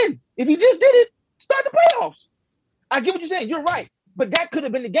do it again? If he just did it, start the playoffs. I get what you're saying. You're right. But that could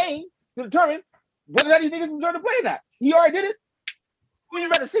have been the game to determine whether or not these niggas return to play or not. He already did it. Who you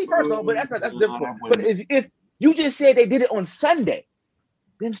rather see first though, but that's different. But if you just said they did it on Sunday,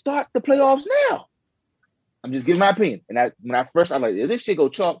 then start the playoffs now. I'm just giving my opinion. And when I was like, if this shit go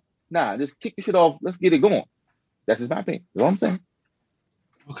chalk, nah, just kick the shit off. Let's get it going. That's just my opinion. That's what I'm saying.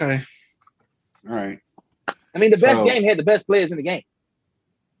 Okay. All right. I mean, the best game had the best players in the game.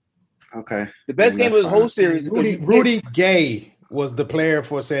 Okay. The best game of the whole series. Rudy Gay was the player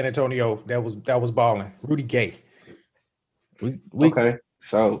for San Antonio that was balling. Rudy Gay. Okay.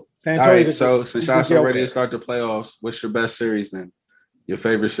 So, all right. So, since y'all so ready to start the playoffs, what's your best series then? Your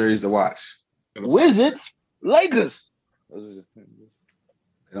favorite series to watch? Wizards, Lakers. They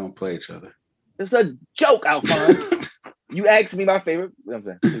don't play each other. It's a joke, Alphonse. You asked me my favorite. I'm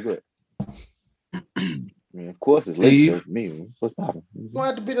saying, it's good. I mean, of course, it's Lakers for me. What's the problem? Going to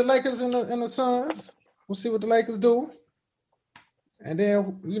have to be the Lakers and the Suns. We'll see what the Lakers do, and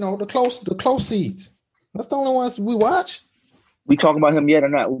then the close seeds. That's the only ones we watch. We talking about him yet or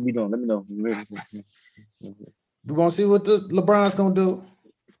not? What we doing? Let me know. We want to see what the LeBron's gonna do.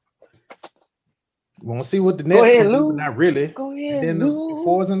 We want to see what the Nets can do. Not really. Go ahead. And then the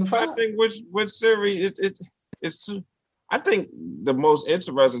 4s and the 5s. I think which series it's too. I think the most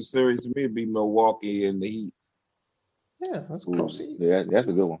interesting series to me would be Milwaukee and the Heat. Yeah, that's close seeds. Yeah, that's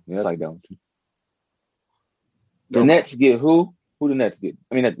a good one. Yeah, I like that one too. The Nets get who? Who the Nets get?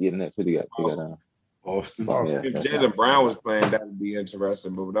 I mean, the Nets. Who they got? Austin. Yeah, if Jaylen Brown was playing, that would be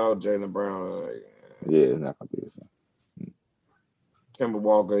interesting. But without Jaylen Brown, it's not gonna be the same. Kemba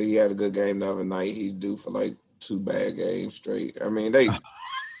Walker, he had a good game the other night. He's due for like 2 bad games straight. I mean, they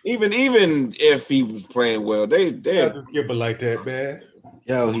even if he was playing well, they Kemba like that, man.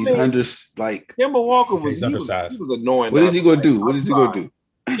 Yo, he's Kemba Walker was annoying. What is he gonna do? What is he gonna do?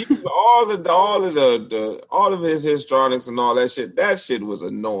 all of his histrionics and all that shit. That shit was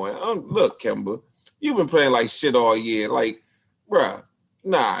annoying. Look, Kemba, you've been playing like shit all year. Like, bruh,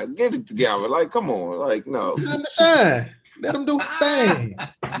 nah, get it together. Like, come on. Like, no. Let him do his thing.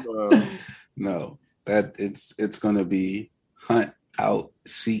 No, that it's gonna be hunt out,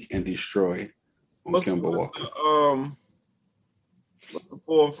 seek, and destroy on Kemba Walker. What's the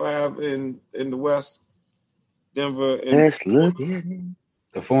 4 and 5 in the West? Denver and let's look at it.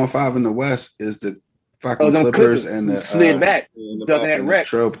 The 4 and 5 in the West is the fucking Clippers and the slid back, ducking that wreck,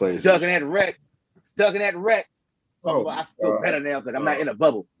 Trailblazers, ducking that wreck. Oh, I feel better now because I'm not in a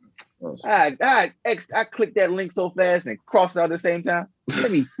bubble. I clicked that link so fast and crossed it out at the same time.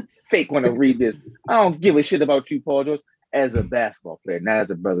 Let me fake want to read this. I don't give a shit about you, Paul George, as a basketball player, not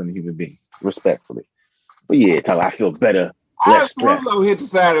as a brother and a human being, respectfully. But yeah, Tyler, I feel better. Caruso hit the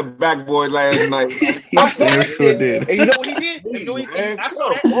side of the backboard last night. I saw that shit. And you know what he did? I saw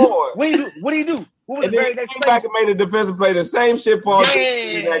that. What did he do? What was the very next play? Back and made a defensive play. The same shit Paul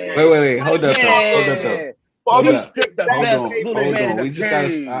did in that game. Wait. Hold up, though. Hold on. We just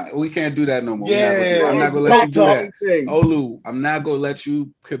gotta. We can't do that no more. I'm not gonna let you do that. Olu, I'm not gonna let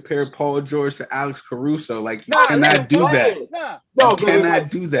you compare Paul George to Alex Caruso. Like you cannot do that. You cannot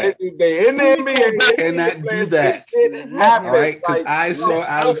do that. They in the NBA. You cannot do that. All right, because I saw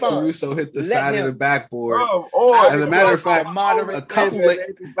Alex Caruso hit the side of the backboard. As a matter of fact, a couple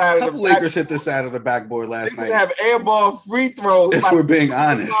Lakers hit the side of the backboard last night. They have air ball free throws. If we're being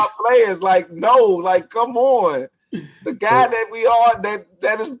honest, players come on. The guy that we are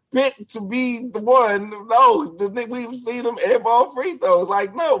that is picked to be the one. No, we've seen him airball free throws.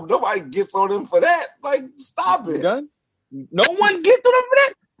 Like, no, nobody gets on him for that. Like, stop it. No one gets on him for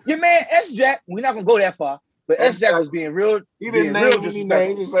that. Your man S. Jack, we're not gonna go that far. But S. Jack was being real. He didn't name any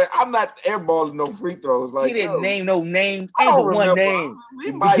names. He said, "I'm not airballing no free throws." Like he didn't name no names. I Ain't don't but one remember. name.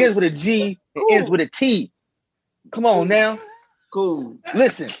 It begins with a G and ends with a T. Come on now. Cool.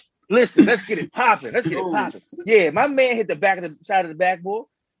 Listen. Let's get it popping. Yeah, my man hit the back of the side of the backboard.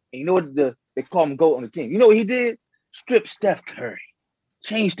 And you know what they call him GOAT on the team. You know what he did? Strip Steph Curry.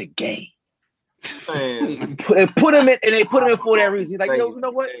 Changed the game. Man. Put him in for that reason. He's like, yo, you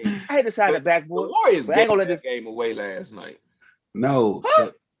know what? I hit the side of the backboard. The Warriors gave that game away last night. No.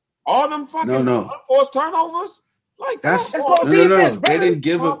 All them fucking unforced turnovers? Like that's called defense, no. They didn't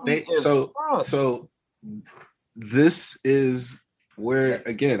give up. So this is where,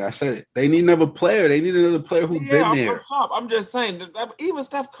 again, I said it. They need another player. They need another player who's been there. I'm just saying that even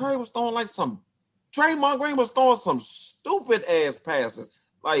Steph Curry was throwing like some Draymond Green was throwing some stupid ass passes.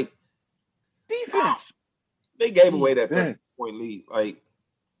 Like defense. They gave away that 30-point lead. Like,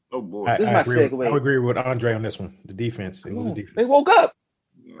 oh boy. I agree with Andre on this one. The defense. It was a defense. They woke up.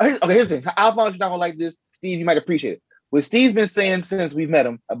 Okay, here's the thing. Alphonse, you're not gonna like this. Steve, you might appreciate it. What Steve's been saying since we've met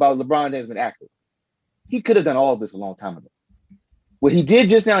him about LeBron James being active. He could have done all of this a long time ago. What he did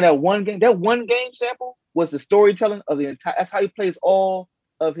just now in that one game sample was the storytelling of the entire. That's how he plays all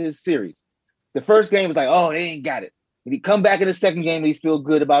of his series. The first game was like, oh, they ain't got it. If he come back in the second game, he feel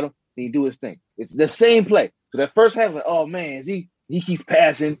good about him. Then he do his thing. It's the same play. So that first half was like, oh man, he keeps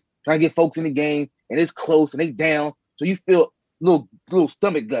passing, trying to get folks in the game, and it's close and they down. So you feel little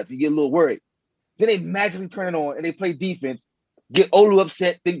stomach guts. You get a little worried. Then they magically turn it on and they play defense. Get Olu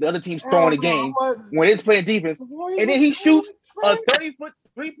upset, think the other team's throwing the game when it's playing defense. And then he shoots a 30-foot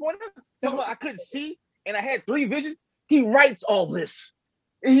three-pointer. That's what I couldn't see. And I had 3 vision. He writes all this.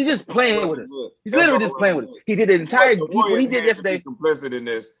 And he's just playing with us. He's literally just playing with us. He did the entire what he did yesterday. Complicit in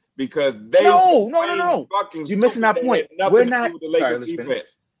this because they No. You're missing my point. We're not the Lakers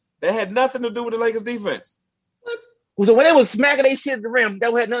defense. They had nothing to do with the Lakers defense. So when they was smacking their shit at the rim,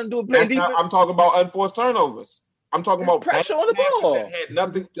 that had nothing to do with playing defense. I'm talking about unforced turnovers. I'm talking about pressure on the ball. That had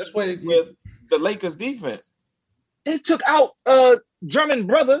nothing to do with the Lakers defense. They took out German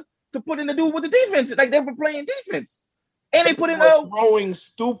brother to put in the dude with the defense. Like they were playing defense. And they put in throwing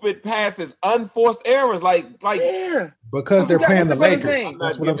stupid passes, unforced errors, like because they're playing the Lakers.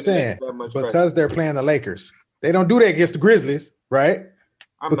 That's what I'm saying. Because they're playing the Lakers. They don't do that against the Grizzlies, right?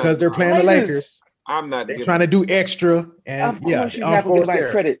 Because they're playing the Lakers. I'm not. They're trying to do extra, and unforced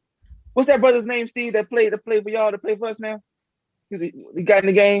errors. Credit. What's that brother's name, Steve? That played for y'all, that play for us now. He got in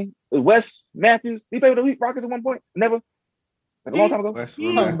the game. Wes Matthews. He played with the Rockets at one point. Never. Like a long time ago.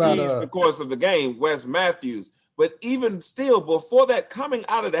 The course of the game, Wes Matthews. But even still, before that, coming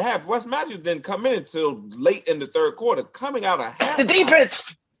out of the half, Wes Matthews didn't come in until late in the third quarter. Coming out of half, the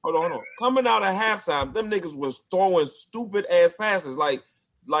defense. Hold on. Coming out of halftime, them niggas was throwing stupid ass passes. Like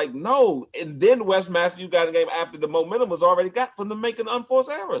no. And then Wes Matthews got in the game after the momentum was already got from them making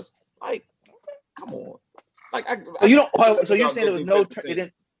unforced errors. Like, come on. Like, so you're saying there was no?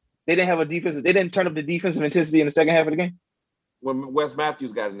 They didn't have a defense. They didn't turn up the defensive intensity in the second half of the game when Wes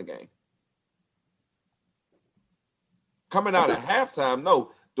Matthews got in the game. Coming out of halftime,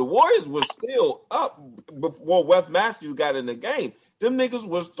 no. The Warriors were still up before Wes Matthews got in the game. Them niggas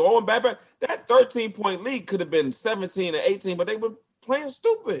was throwing back. That 13-point lead could have been 17 or 18, but they were playing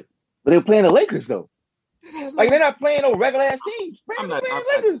stupid. But they were playing the Lakers, though. Like, they're not playing no regular-ass teams. I'm not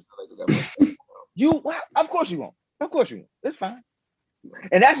Lakers. Of course you won't. It's fine.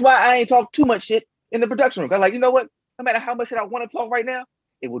 And that's why I ain't talk too much shit in the production room. I'm like, you know what? No matter how much shit I want to talk right now,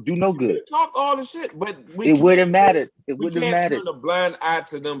 it will do no good. Talk all the shit, but it wouldn't matter. We can't turn a blind eye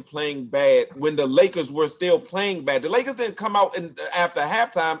to them playing bad when the Lakers were still playing bad. The Lakers didn't come out after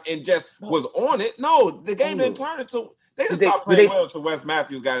halftime and just was on it. No, the game didn't turn into. They didn't start playing well until Wes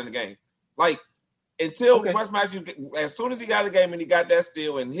Matthews got in the game. Like Wes Matthews, as soon as he got in the game and he got that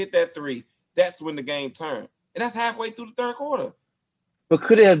steal and hit that 3, that's when the game turned, and that's halfway through the third quarter. But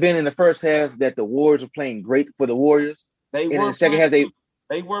could it have been in the first half that the Warriors were playing great for the Warriors? They were. In the second half,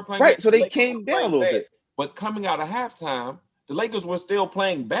 they were playing right, so they came down a little bit. But coming out of halftime, the Lakers were still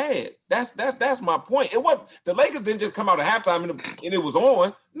playing bad. That's my point. It wasn't the Lakers didn't just come out of halftime and it was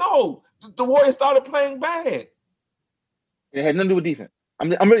on. No, the Warriors started playing bad. It had nothing to do with defense.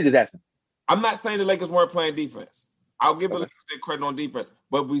 I'm really just asking. I'm not saying the Lakers weren't playing defense. I'll give the Lakers their credit on defense,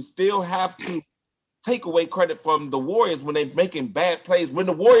 but we still have to take away credit from the Warriors when they're making bad plays. When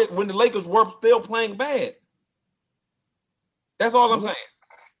the Lakers were still playing bad. That's all I'm saying.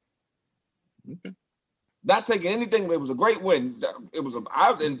 Okay. Not taking anything, but it was a great win.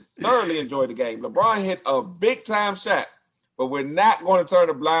 I thoroughly enjoyed the game. LeBron hit a big time shot, but we're not going to turn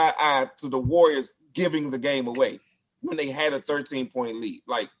a blind eye to the Warriors giving the game away when they had a 13-point lead.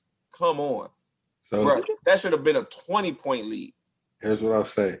 Like, come on. So Bro, that should have been a 20-point lead. Here's what I'll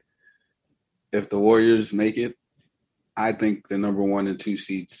say. If the Warriors make it, I think the number 1 and 2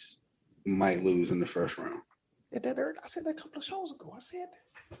 seeds might lose in the first round. I said that a couple of shows ago. I said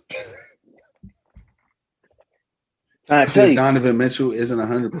that. I tell you, Donovan Mitchell isn't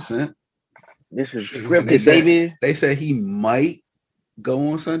 100%. this is scripted, baby. They said he might go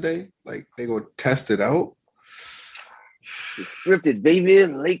on Sunday. Like, they go test it out. It's scripted, baby.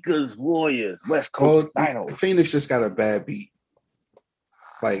 Lakers, Warriors, West Coast Finals. Phoenix just got a bad beat.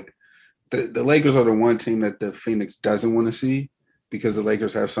 Like, the Lakers are the one team that the Phoenix doesn't want to see because the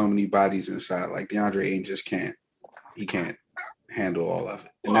Lakers have so many bodies inside. Like, DeAndre Ayton just can't. He can't handle all of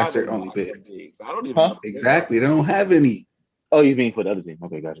it. And that's their only bid. I don't even know. Exactly. They don't have any. Oh, you mean for the other team?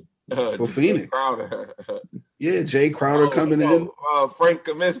 Okay, gotcha. For Phoenix. Yeah, Jay Crowder coming in. Frank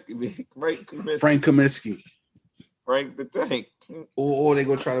Kaminsky. Frank Kaminsky. Frank the Tank. Or they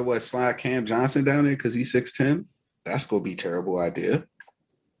go try to slide Cam Johnson down there because he's 6'10". That's gonna be a terrible idea.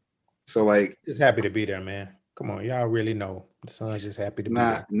 So like, just happy to be there, man. Come on, y'all really know the Suns just happy to be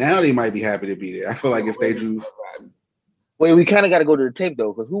there. Now they might be happy to be there. I feel like if they drew. Wait, we kind of got to go to the tape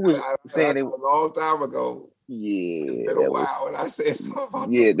though, because who was saying it a long time ago? Yeah, it's been a while when I said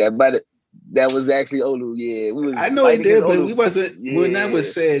something about that was actually Olu. Yeah, I know it did, but we wasn't. When that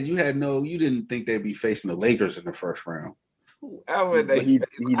was said, you didn't think they'd be facing the Lakers in the first round. He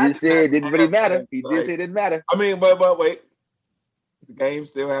did say it didn't really matter. He did say it didn't matter. I mean, but wait, the games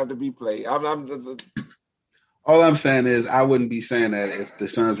still have to be played. All I'm saying is, I wouldn't be saying that if the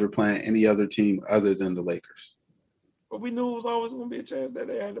Suns were playing any other team other than the Lakers. But we knew it was always going to be a chance that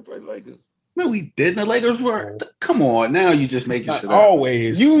they had to play the Lakers. No, we didn't. The Lakers were. Come on, now you just making shit up.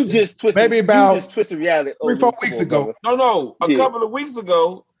 Always. You just twisted. Maybe about you just twisted reality. 3-4 weeks ago. No, a couple of weeks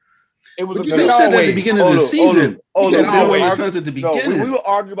ago. It was. You said at the beginning of the season. You said always Suns at the beginning. No, we were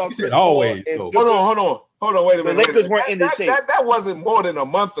arguing about. You said always. Hold on. Wait a minute. The Lakers weren't in the shape. That wasn't more than a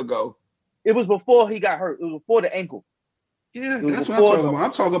month ago. It was before he got hurt. It was before the ankle. Yeah, that's what I'm talking about.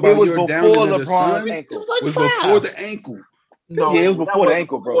 I'm talking about you're down to the Suns. It was before the ankle. No, it was before the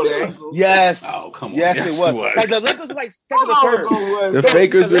ankle, bro. Yes. Oh, come on. Yes, it was. Like the Lakers were like second or third.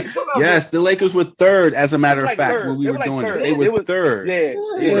 The Lakers were third, as a matter of fact, when we were doing this. They were third. Yeah,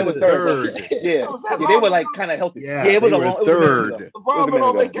 they were third. Yeah, they were like kind of healthy. Yeah, it was a third. LeBron been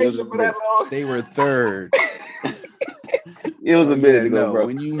on vacation for that long. They were third. It was a minute ago, bro.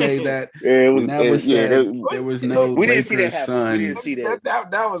 When you made that, when that was said, there was no. We didn't see that happen. We didn't see that.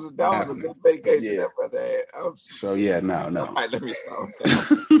 That was a good vacation that brother had. So yeah, no. All right, let me stop.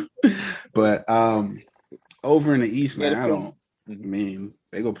 But over in the East, man, I mean,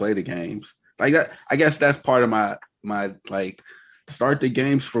 they go play the games. Like I guess that's part of my like start the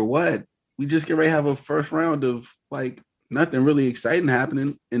games for what? We just get ready to have a first round of like nothing really exciting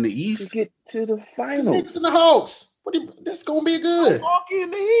happening in the East. To get to the finals. Knicks and the Hawks. This gonna be good. Milwaukee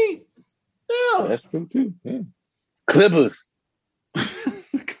in the Heat. Yeah, that's true too. Yeah. Clippers.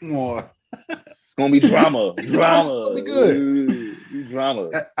 Come on. It's gonna be drama. It's gonna be good.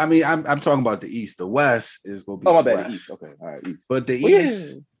 Drama. I mean, I'm talking about the East. The West is gonna be. Oh, my bad. West. The East. Okay, all right. East. But the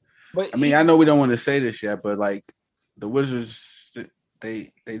East. But I mean, I know we don't want to say this yet, but like the Wizards,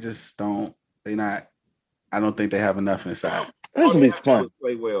 they just don't. They not. I don't think they have enough inside. This will be fun.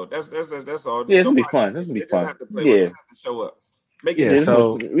 Play well. That's all. Yeah, it's gonna be fun. This will be fun. Yeah, have to show up.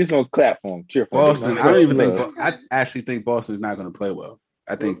 So we're gonna clap for him, cheer for Boston. I don't even think. I actually think Boston's not going to play well.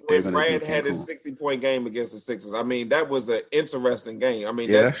 I think they're going to. Brad had his 60-point game against the Sixers. I mean, that was an interesting game. I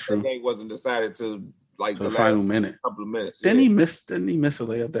mean, that's true. That game wasn't decided to like the final minute, couple of minutes. Didn't he miss a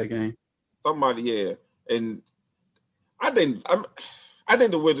layup that game? Somebody, yeah, and I think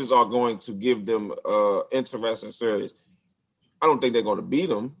the Wizards are going to give them interesting series. I don't think they're going to beat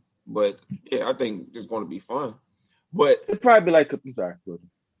them, but yeah, I think it's going to be fun. But it'd probably be like, I'm sorry.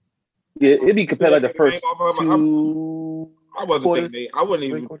 Yeah, it'd be compared like the first two. I wouldn't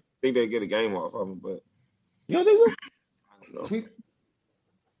even think they'd get a game off of them, but you don't think so? I don't know.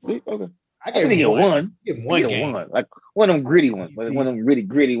 Sweet. Okay. I can get one. Get one game. Like one of them gritty ones, like one of them really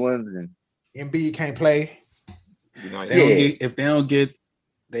gritty ones. And Embiid can't play. If they don't get,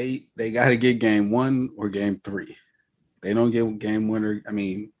 they got to get game 1 or game 3. They don't get game winner. I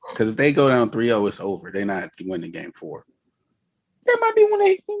mean, because if they go down 3-0, it's over. They're not winning game 4. That might be when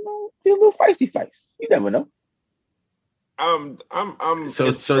they, be a little feisty fights. You never know.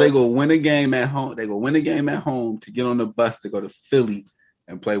 So they go win a game at home. They go win a game at home to get on the bus to go to Philly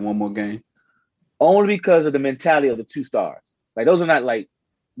and play one more game. Only because of the mentality of the 2 stars. Like those are not like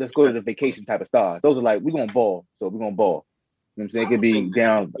let's go to the vacation type of stars. Those are like we're gonna ball, so we're gonna ball. You know what I'm saying? It could be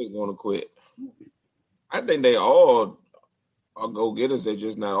down. Is going to quit. I think they all are go-getters. They're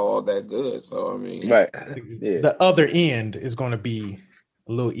just not all that good. So, I mean. Right. Yeah. The other end is going to be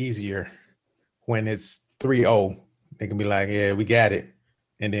a little easier when it's 3-0. They can be like, yeah, we got it.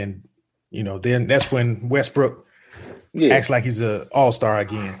 And then, then that's when Westbrook acts like he's an all-star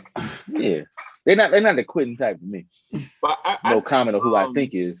again. Yeah. They're not the quitting type of me. But no comment on who I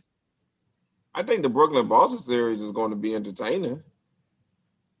think is. I think the Brooklyn-Boston series is going to be entertaining.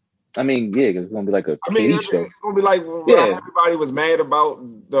 I mean, yeah, because it's going to be like a it's going to be like everybody was mad about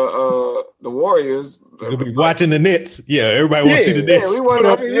the Warriors. You'll be watching the Nets. Yeah, everybody wants to see the Nets. Yeah, we want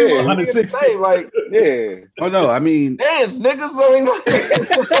 160. Oh, no, I mean. Dance, niggas. That's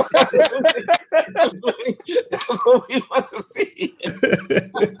what we want to see.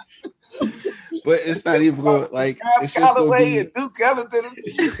 But it's not even going like it's just going to be and Duke Ellington.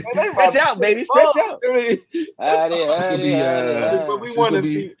 Stretch out, baby. Stretch out. But we want to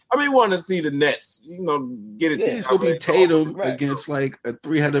see. I mean, we want to see the Nets. Get it. It's going to be Tatum against like a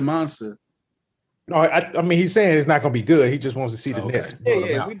 3-headed monster. No, I mean he's saying it's not going to be good. He just wants to see the Nets.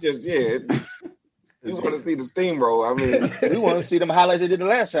 We want to see the steamroll. I mean, we want to see them highlights they did the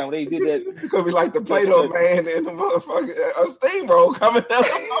last time when they did that. Because we like the Play-Doh man and the motherfucking steamroll coming out.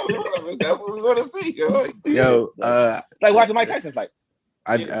 That's what we want to see. Like watching Mike Tyson fight.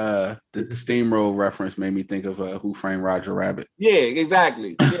 The steamroll reference made me think of Who Framed Roger Rabbit. Yeah,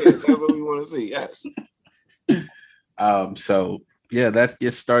 exactly. Yeah, that's what we want to see. Yes. So yeah, that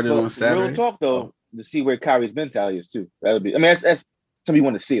gets started on Saturday. Real talk though, to see where Kyrie's mentality is too. That would be. I mean, that's something you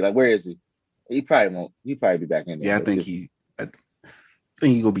want to see. Like, where is he? He probably won't. He probably be back in there. Yeah, I think he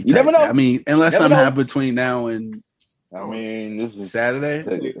gonna be. You never know. I mean, unless something happens between now and. I mean, this is Saturday.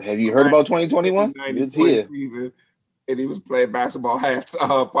 Have you heard about 2021? It's here. Season, and he was playing basketball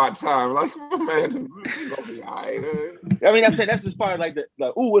part time. Like, man, he's gonna be all right. I mean, I'm saying that's just part of like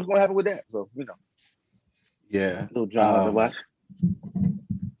what's gonna happen with that? So Yeah, little drama to watch.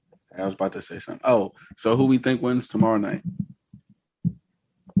 I was about to say something. Oh, so who we think wins tomorrow night?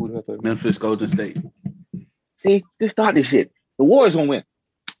 Memphis Golden State. See, just start this shit. The Warriors gonna win.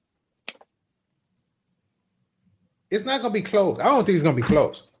 It's not gonna be close. I don't think it's gonna be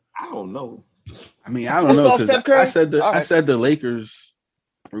close. I don't know. I mean, I don't know because I said the Lakers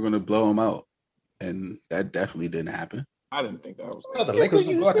were gonna blow them out, and that definitely didn't happen. I didn't think that was. The Lakers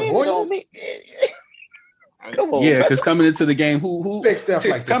gonna blow out the Warriors. Come on, yeah, because coming into the game, who big stuff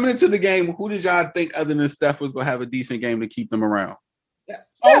like coming into the game, who did y'all think other than Steph was gonna have a decent game to keep them around?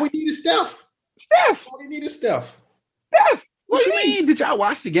 All we need is Steph. All we need is Steph. What you mean? Did y'all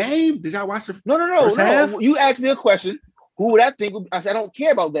watch the game? Did y'all watch the first half? You asked me a question. Who would I think? I said I don't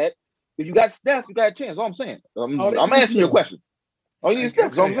care about that. If you got Steph, you got a chance. All I'm saying. I'm answering your question. All you need is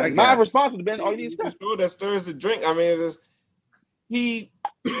Steph. My response would have been all you need is Steph. That stirs the drink. I mean, he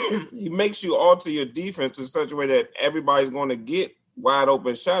makes you alter your defense to such a way that everybody's going to get wide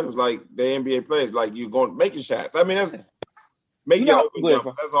open shots like the NBA players. Like you're going to make your shots. I mean, that's make your open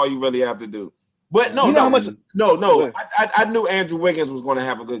jumpers. That's all you really have to do. But no. I knew Andrew Wiggins was going to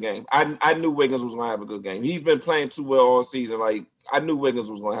have a good game. I knew Wiggins was going to have a good game. He's been playing too well all season. Like I knew Wiggins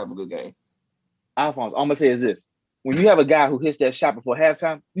was going to have a good game. Alphonse, all I'm gonna say is this: when you have a guy who hits that shot before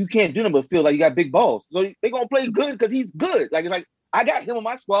halftime, you can't do nothing but feel like you got big balls. So they're gonna play good because he's good. Like it's like I got him on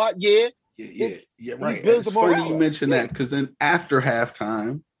my squad. Yeah, right. It's funny you mentioned that because then after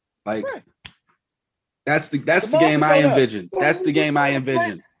halftime, like that's the game I envisioned. That's the game I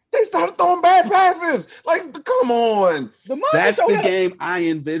envisioned. They started throwing bad passes. Like, come on. That's the game I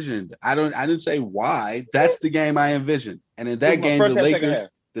envisioned. I didn't say why. That's the game I envisioned. And in that game, the Lakers,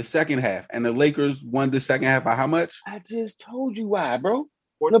 the second half, and the Lakers won the second half by how much? I just told you why, bro.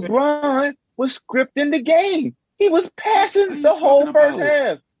 14. LeBron was scripting the game. He was passing the whole first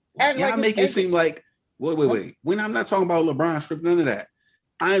half. Y'all make it seem like, wait. When I'm not talking about LeBron script, none of that.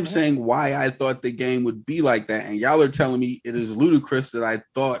 I'm saying why I thought the game would be like that. And y'all are telling me it is ludicrous that I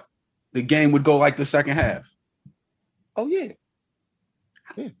thought the game would go like the second half. Oh, yeah.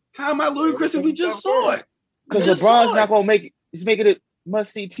 How am I ludicrous if we just saw it? Because LeBron's not going to make it. He's making it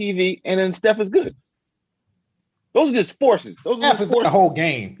must-see TV, and then Steph is good. Those are just forces. Half is the whole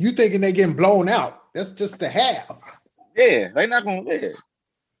game. You thinking they're getting blown out. That's just the half. Yeah, they're not going to.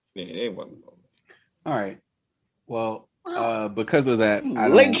 Yeah, they wasn't. All right. Well, because of that,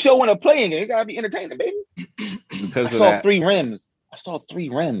 Lake show when a playing game, it gotta be entertaining, baby. Because I saw 3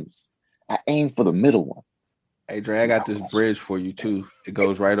 rims. I aimed for the middle one. Hey Dre, I got this bridge for you too. It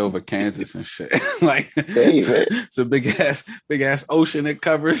goes right over Kansas and shit. Like it's a big ass ocean it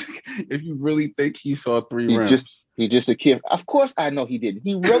covers. If you really think he saw 3 rims. He's just a kid. Of course I know he didn't.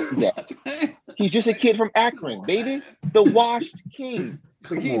 He wrote that. He's just a kid from Akron, baby. The washed king.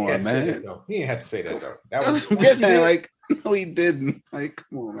 But he didn't have to say that, though. He didn't have to say that, though. That was what I'm saying. Like, no, he didn't. Like,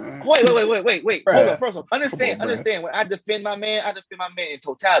 come on, man. Wait. Bruh. Hold on. First of all, understand. When I defend my man in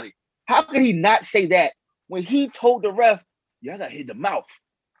totality. How could he not say that when he told the ref, "Y'all got hit the mouth"?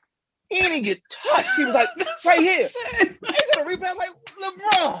 He didn't get touched. He was like, right here. I got a replay. I'm like,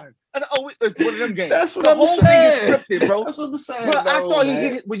 LeBron. I said, oh, it's one of them games. That's what the I'm whole saying. thing is scripted, bro. That's what I'm saying. Bro, I thought he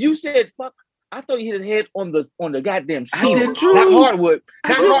hit it when you said fuck. I thought he hit his head on the goddamn cement. I did too. Not hardwood. I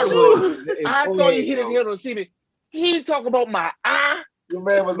Not did hardwood. too. I thought he hit his head on the cement. He talking about my eye. Your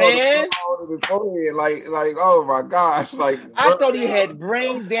man was on his forehead, like, oh my gosh, like. I thought he had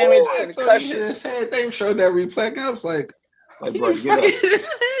brain damage and concussion. They showed that replay. I was like, bro, get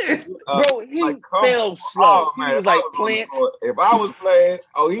up. Bro, he fell slow. Oh, man, he was like plants. If I was playing,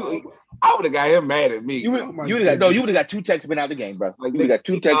 I would have got him mad at me. You would have got 2 texts been out of the game, bro. Like, you would have got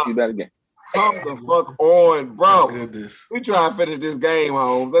 2 texts been out of the game. Come the fuck on, bro. We try to finish this game,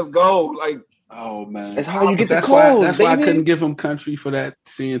 Holmes. Let's go. Like, oh man, that's how you get the code. That's baby. why I couldn't give him country for that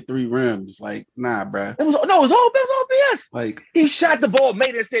seeing 3 rims. Like, nah, bro. It was all BS. Like, he shot the ball, made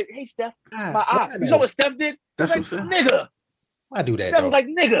it, and said, "Hey, Steph, my eye." You saw what Steph did? That's like, what I'm saying. Nigga. I do that. Steph was like,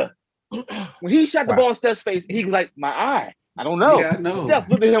 "Nigga." When he shot the ball in Steph's face, he was like, "My eye." I don't know. Yeah, I know. Steph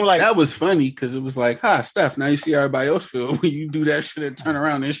looked at him like that was funny because it was like, "Ha, Steph." Now you see how everybody else feel when you do that shit and turn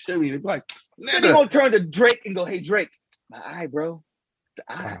around and shimmy. They're like, then he gonna turn to Drake and go, "Hey, Drake, my eye, bro. The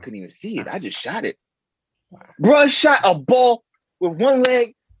eye, I couldn't even see it. I just shot it." Bro shot a ball with one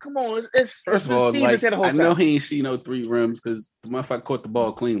leg. Come on, it's first of all, like, said the whole I know he ain't see no 3 rims because the motherfucker caught the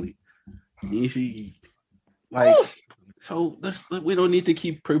ball cleanly. You see, like, so we don't need to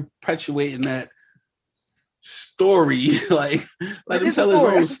keep perpetuating that story. Like, let him tell his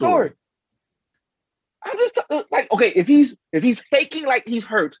own story. I'm just like, okay, if he's faking like he's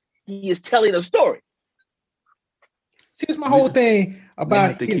hurt, he is telling a story. See, it's my whole thing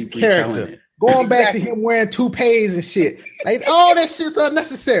about his character. Going back to him wearing toupees and shit. Like, all that shit's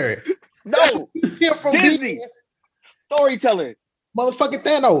unnecessary. No. From Disney. Storytelling. Motherfucking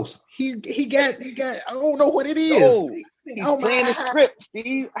Thanos. He got I don't know what it is. No. He's playing the script,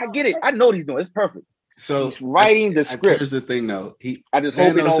 Steve. I get it. I know what he's doing. It's perfect. So he's writing the script. Here's the thing though.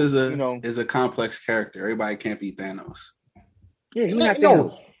 Thanos is a complex character. Everybody can't be Thanos. Yeah, he's not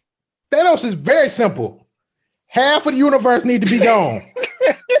Thanos. Thanos is very simple. Half of the universe need to be gone.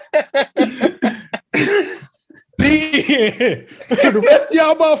 The rest of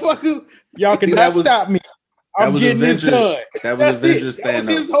y'all motherfuckers, y'all cannot stop me. I'm getting this done. That was Avengers Thanos. That was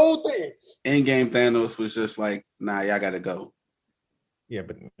his whole thing. Endgame Thanos was just like, nah, y'all gotta go. Yeah,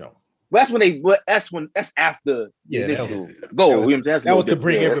 but no. That's after the initial goal. That was to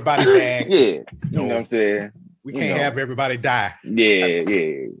bring everybody back. Yeah. You know what I'm saying? We can't have everybody die.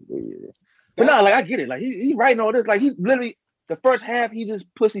 Yeah. But no, like I get it. Like he writing all this. Like he literally the first half he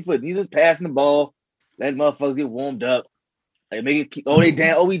just pussyfooting. He just passing the ball, letting motherfuckers get warmed up. Like make it keep we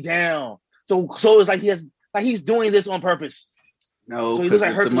down. So it's like he's doing this on purpose. No, because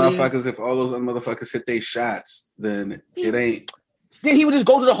if the motherfuckers, if all those other motherfuckers hit their shots, then it ain't. Then he would just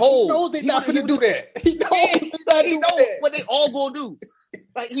go to the hole. He knows they're not gonna do that. He knows what they all gonna do.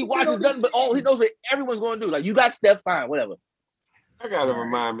 Like he watches nothing, but he knows what everyone's gonna do. Like you got Steph, fine, whatever. I gotta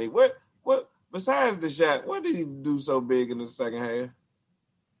remind me what besides the shot, what did he do so big in the second half?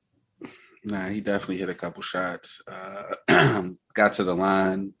 Nah, he definitely hit a couple shots. Got to the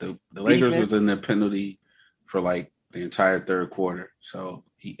line. The Lakers was in the penalty for like the entire third quarter. So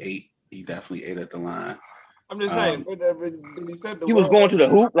he definitely ate at the line. I'm just saying, he was going to the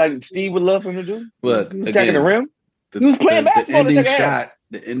hoop like Steve would love him to do. Look, attacking the rim. He was playing basketball.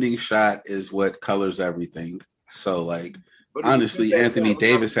 The ending shot is what colors everything. So like, honestly, Anthony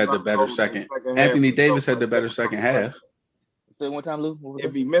Davis had the better second. Anthony Davis had the better second half. Say one time, Lou.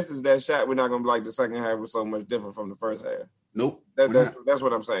 If he misses that shot, we're not gonna be like the second half was so much different from the first half. Nope. That's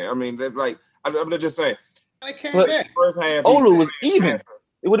what I'm saying. I mean, I'm just saying. First half, Olu was even.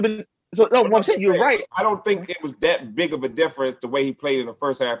 It would have been. So no, what I'm saying, you're right. I don't think it was that big of a difference the way he played in the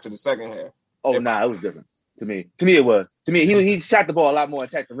first half to the second half. Oh, it was different. To me, it was. To me, he shot the ball a lot more,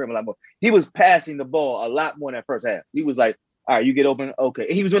 attacked the rim a lot more. He was passing the ball a lot more in that first half. He was like, all right, you get open, okay.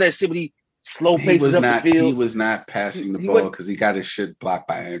 And he was doing that shit when he slow paces up the field. He was not passing the ball because he got his shit blocked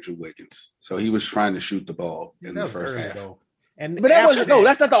by Andrew Wiggins. So he was trying to shoot the ball in the first half. But that's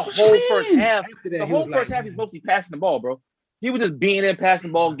not the whole first half. The whole first half, he's mostly passing the ball, bro. He was just being in, passing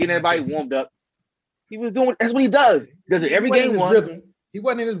the ball, getting everybody warmed up. He was doing. That's what he does. Does it every game. He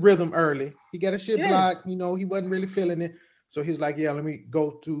wasn't in his rhythm early. He got a shit blocked. You know, he wasn't really feeling it. So he was like, "Yeah, let me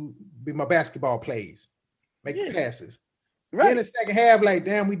go to be my basketball plays, make the passes." Right. In the second half, like,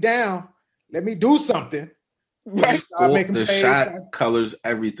 damn, we down. Let me do something. Right? The shot colors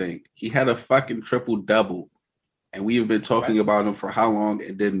everything. He had a fucking triple-double, and we have been talking about him for how long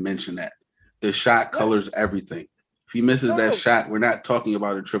and didn't mention that. The shot colors everything. If he misses that shot, we're not talking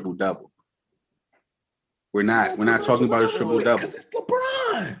about a triple-double. We're not talking about a triple-double. Because it's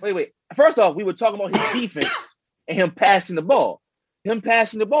LeBron. Wait. First off, we were talking about his defense and him passing the ball. Him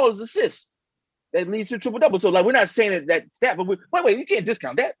passing the ball is assists. That leads to triple-double. So, like, we're not saying that stat, but wait, you can't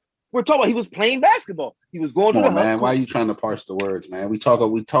discount that. We're talking about he was playing basketball. He was going to the man. Why are you trying to parse the words, man? We talk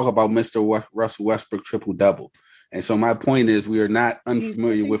about Mr. Russell Westbrook triple-double. And so my point is we are not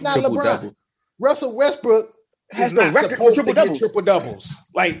unfamiliar with triple-double. Russell Westbrook has not supposed to get triple-doubles.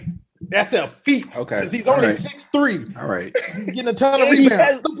 Like, that's a feat. Okay. Because he's only 6'3". All right. He's getting a ton of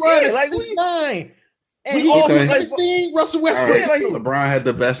rebounds. LeBron is 6'9". And he also everything Russell Westbrook. Right. LeBron had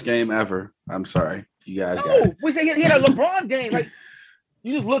the best game ever. I'm sorry. You guys got it. We say he had a LeBron game. Like,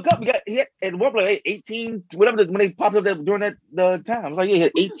 you just look up. He had at one play 18, whatever when they popped up during the time. I was like, he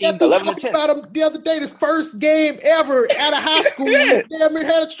had 18, 11, and 10. About him the other day, the first game ever out of high school. Damn near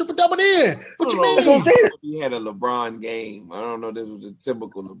had a triple-double in. What you mean? He had a LeBron game. I don't know. This was a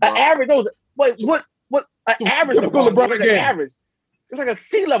typical LeBron. An average. What? An average typical LeBron game. Average. It was like a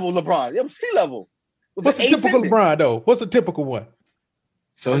C-level LeBron. It was C-level. What's a typical LeBron though? What's a typical one?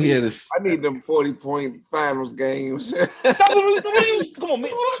 So he had this. I need them 40-point finals games. Come on,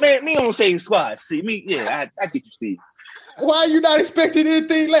 man. Me on same squad. See me, yeah. I get you, Steve. Why are you not expecting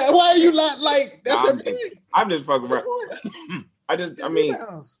anything? Like, why are you not like? That's everything. I'm just fucking around. I mean,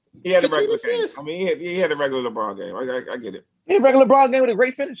 he had a regular game. I mean, he had a regular LeBron game. I get it. He had a regular LeBron game with a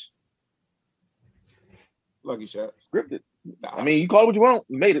great finish. Lucky shot. Scripted. I mean, you call it what you want.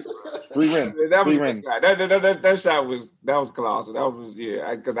 You made it. 3 rings. That shot was colossal. That was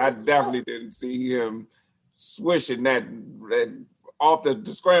because I definitely didn't see him swishing that off the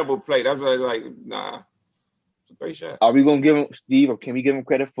scramble play. That's like nah. It's a great shot. Are we gonna give him Steve, or can we give him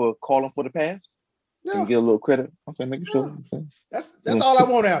credit for calling for the pass? Yeah. Can we get a little credit? Okay, making sure. That's all I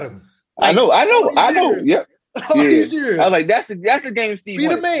want out of him. Like, I know. Yep. All these years. I was like, that's the game Steve. Be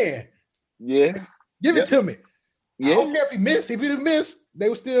the man. Yeah. Give it to me. Yeah. I don't care if he missed. If he'd have missed, they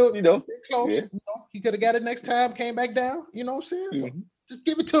were still close. Yeah. He could have got it next time, came back down. You know what I'm saying? So just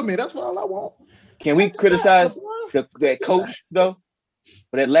give it to me. That's what all I want. Can we criticize that coach, though,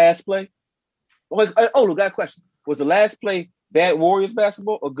 for that last play? Look, got a question. Was the last play bad Warriors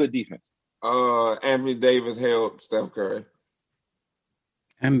basketball or good defense? Anthony Davis held Steph Curry.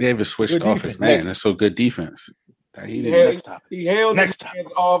 Anthony Davis switched off his man. That's so good defense. He held next topic.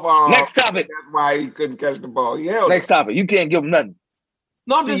 Off. Next topic. That's why he couldn't catch the ball. He held next topic. You can't give him nothing.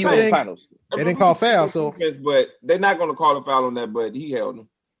 No, I'm just saying. Finals. They didn't call foul, so but they're not going to call a foul on that. But he held him.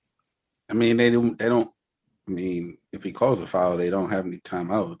 I mean, they don't. I mean, if he calls a foul, they don't have any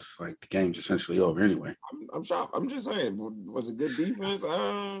timeouts. Like the game's essentially over anyway. I'm shocked. I'm just saying, was it good defense?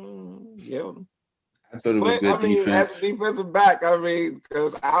 He held him. I thought it was good defense. As a defensive back, I mean,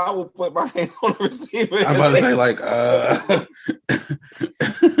 because I will put my hand on the receiver. I'm about to say, like,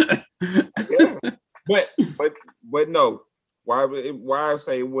 but no. Why I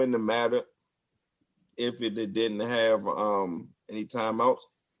say it wouldn't have mattered if it didn't have any timeouts?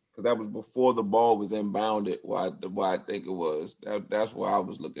 Because that was before the ball was inbounded. Why I think it was. That's what I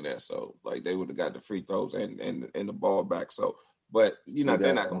was looking at. So, like, they would have got the free throws and the ball back. So. But they're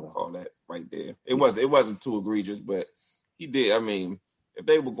not going to call that right there. It wasn't too egregious, but he did. I mean, if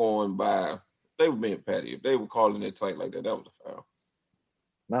they were going by, they were being petty. If they were calling it tight like that, that was a foul.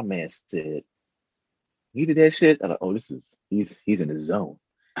 My man said, "You did that shit." I'm like, "Oh, he's in his zone."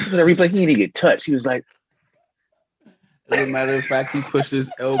 The replay, he didn't get touched. He was like, as a matter of fact, he pushed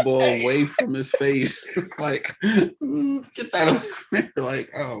his elbow away from his face. Like, get that away from me. Like,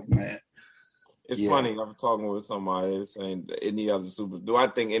 oh man. It's funny. I was talking with somebody saying do I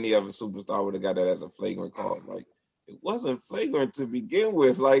think any other superstar would have got that as a flagrant call? Like, it wasn't flagrant to begin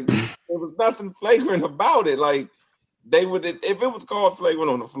with. Like, there was nothing flagrant about it. Like, they would, if it was called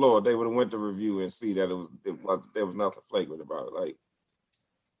flagrant on the floor, they would have went to review and see that there was nothing flagrant about it. Like,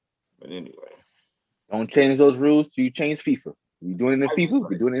 but anyway, don't change those rules. So you change FIFA. You doing it in FIFA?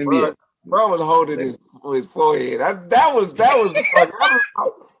 You doing it in NBA. Bro was holding his forehead. That was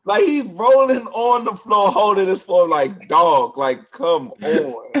like he's rolling on the floor, holding his forehead like dog. Like, come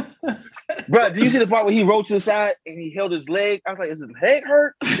on, bro. Do you see the part where he rolled to the side and he held his leg? I was like, "Is his leg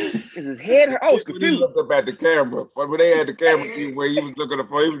hurt? Is his head hurt?" I was confused. When he looked up at the camera, when they had the camera where he was looking up,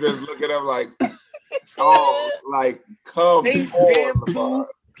 he was just looking up like, "Oh, like come Space on." Jam 2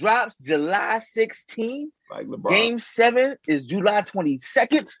 drops July 16th. Like LeBron. Game 7 is July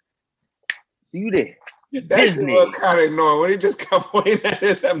 22nd. See you there. That was kind of annoying when he just kept pointing at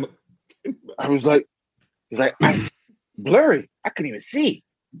his. I was like, He's like, blurry. I couldn't even see.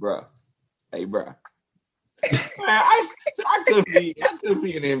 Bruh. Hey, bruh. Man, I couldn't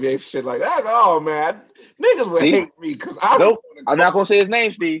be in the NBA for shit like that. Oh man, niggas would hate me because I'm not gonna say his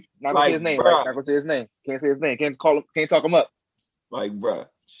name, Steve. Not gonna say his name. Right? Not gonna say his name. Can't say his name. Can't call him. Can't talk him up. Like, bruh,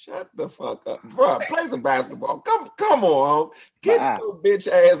 shut the fuck up, bruh. Play some basketball. Come on, get your bitch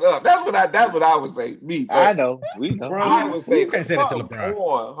ass up. That's what I would say. Me, I know. We know. Bro, I would say, you can't say that to LeBron.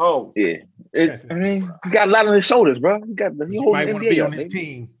 Home. Yeah. I mean, he got a lot on his shoulders, bro. He might want to be on his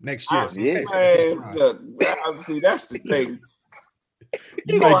team next year. Man, look, see, that's the thing.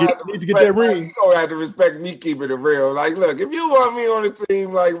 You needs to get that ring. You gonna have to respect me keeping it real. Like, look, if you want me on the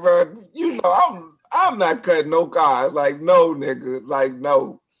team, like, bro, you know, I'm not cutting no cards. Like, no, nigga. Like,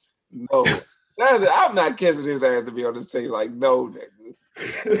 no. That's it. I'm not kissing his ass to be on the team. Like, no, nigga.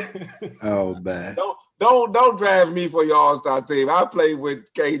 Oh, bad. Don't draft me for your all-star team. I play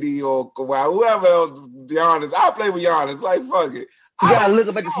with KD or Kawhi, whoever else, Giannis. I play with Giannis. Like, fuck it. You gotta look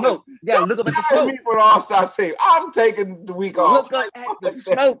up at the smoke. You gotta look up at the smoke. Me for the all-star team. I'm taking the week off. Look up at the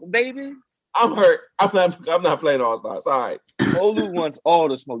smoke, baby. I'm hurt. I'm not playing all-stars. All right. Olu wants all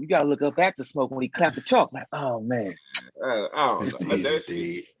the smoke. You gotta look up at the smoke when he clapped the chalk. Like, oh man. I don't know.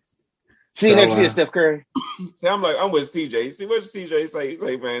 See you next year, Steph Curry. See, I'm with CJ. See what CJ say? He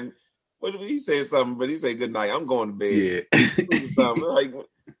say, man, what did he say something? But he say good night. I'm going to bed. Yeah.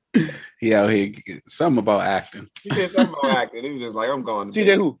 He out here something about acting. He said something about acting. He was just like, I'm going to CJ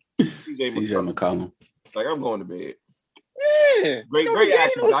bed. Who? CJ McCollum. Like, I'm going to bed. Yeah. Great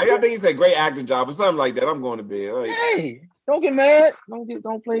acting job. I think he said great acting job or something like that. I'm going to bed. Like, hey, don't get mad. Don't hate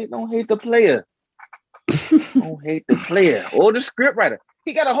the player. Don't hate the player or the script writer.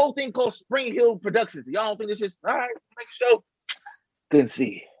 He got a whole thing called Spring Hill Productions. Y'all don't think this is all right? Make a show. Couldn't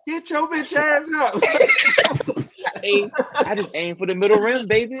see. Get your bitch ass up. I just aim for the middle rim,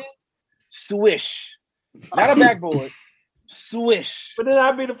 baby. Swish. Not a backboard. Swish. But then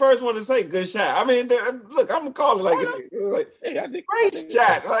I'd be the first one to say good shot. I mean, look, I'm gonna call it like great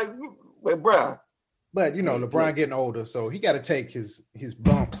shot. Like, bruh. But you know, LeBron getting older, so he got to take his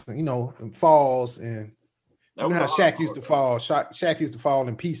bumps, and and falls, and you know how Shaq used to fall. Shaq used to fall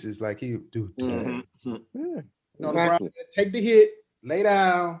in pieces, like he would do. Mm-hmm. Yeah. LeBron take the hit, lay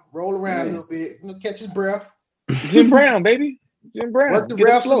down, roll around a little bit, catch his breath. Jim Brown, baby. Jim Brown. Work the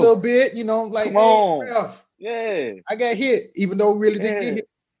refs a little bit, like, come on. Hey, ref, yeah. I got hit, even though really didn't get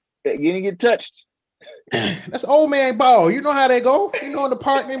hit. You didn't get touched. That's old man ball. You know how they go. In the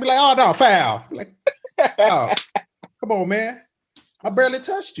park, they be like, oh, no, foul. Like, oh, come on, man. I barely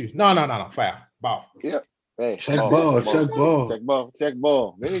touched you. No, foul. Ball. Yep. Hey, check ball. There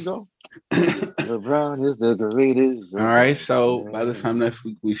you go. LeBron is the greatest. All right. So by this time next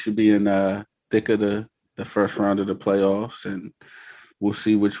week, we should be in thick of the first round of the playoffs, and we'll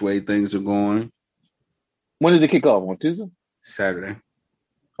see which way things are going. When does it kick off? On Tuesday? Saturday.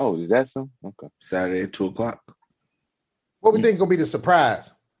 Oh, is that so? Okay. Saturday at 2:00. What we think gonna be the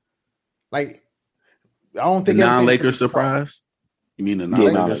surprise? Like, I don't think the non-Lakers surprise. You mean the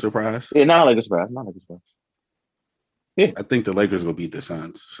non-Lakers surprise? Yeah, non-Lakers surprise. Yeah, I think the Lakers will beat the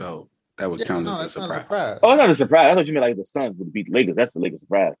Suns, so that would count as a surprise. Oh, not a surprise. I thought you meant like the Suns would beat the Lakers. That's the Lakers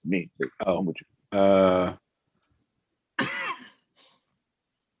surprise to me. I'm with you.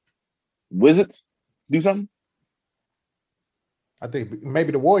 Wizards do something. I think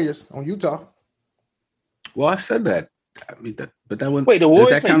maybe the Warriors on Utah. Well, I said that. I mean that, but that wouldn't. Wait, the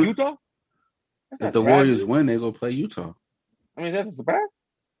Warriors play Utah? If the Warriors win, they go play Utah. I mean, that's a surprise.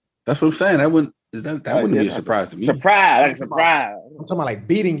 That's what I'm saying. That wouldn't be a surprise to me. Surprise. I'm talking about like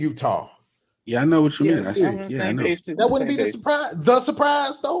beating Utah. Yeah, I know what you mean. I know. That wouldn't be the surprise. The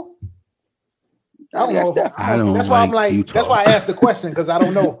surprise, though. I don't know. I don't. That's why I'm like. Utah. That's why I asked the question, because I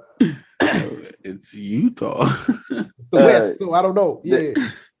don't know. It's Utah. It's the West, so I don't know. Yeah.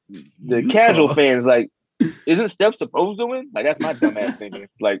 The casual fans like, isn't Steph supposed to win? Like, that's my dumbass thinking.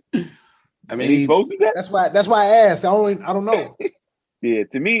 Like, I mean, he's supposed to do that. That's why I asked. I don't know. Yeah,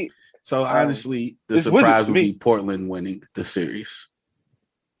 to me. So honestly, the surprise would be Portland winning the series.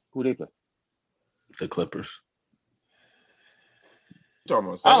 Who they play? The Clippers. I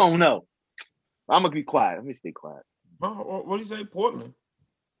don't know. I'm gonna be quiet. Let me stay quiet. What do you say, Portland?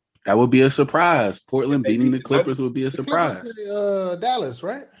 That would be a surprise. Portland beating the Clippers would be a surprise. Dallas,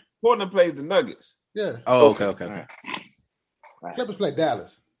 right? Portland plays the Nuggets. Yeah. Oh, okay. Right. Clippers play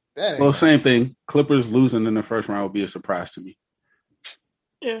Dallas. Well, same thing. Clippers losing in the first round would be a surprise to me.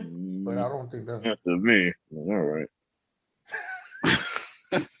 Yeah, but I don't think that's to me. All right.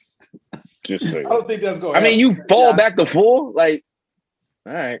 Just say. I don't think that's going. I mean, you fall back to 4, like,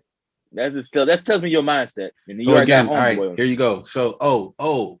 all right. That tells me your mindset. And so again, all right, here you go. So,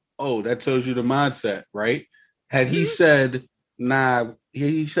 oh, that tells you the mindset, right? Had he said, nah,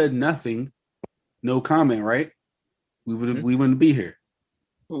 he said nothing, no comment, right? We wouldn't be here.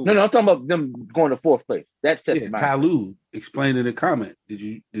 No, I'm talking about them going to fourth place. That's set the mindset. Ty Lue explained in the comment.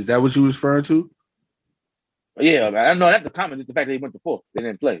 Is that what you was referring to? Yeah, I know that the comment is the fact that he went to fourth. They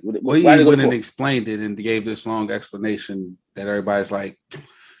didn't play. Well, he went and explained it and gave this long explanation that everybody's like,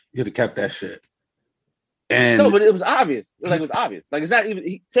 you could have kept that shit. And no, but it was obvious. It was obvious. Like, it's not even,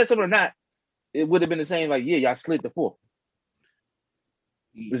 he said something or not, it would have been the same, like, yeah, y'all slid the fourth.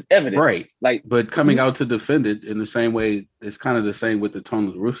 It was evident. Right. Like, but coming out to defend it in the same way, it's kind of the same with the Tony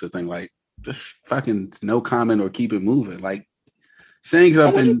La Russa thing. Like, just fucking no comment or keep it moving. Like, saying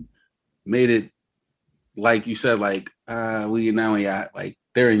something made it, like you said, like, we now we got, like,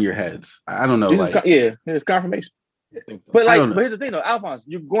 they're in your heads. I don't know. Like, it's confirmation. But here's the thing though, Alphonse,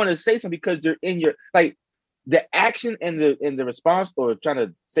 you're going to say something because you're in your, like, the action and the response or trying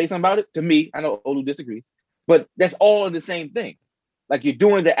to say something about it. To me, I know Olu disagrees, but that's all the same thing. Like, you're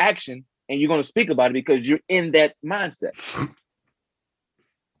doing the action and you're going to speak about it because you're in that mindset.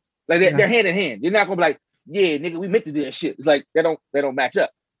 Like, they're hand in hand. You're not going to be like, yeah, nigga, we meant to do that shit. It's like they don't match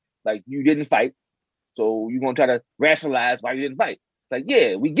up. Like, you didn't fight, so you're going to try to rationalize why you didn't fight. It's like,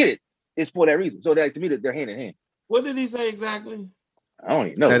 yeah, we get it. It's for that reason. So, to me, they're hand in hand. What did he say exactly? I don't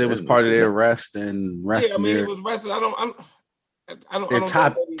even know. That it was part of their rest and rest. Yeah, I mean, it was rested. I don't. Their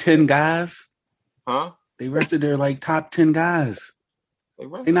top 10 guys. Huh? They rested their like top 10 guys.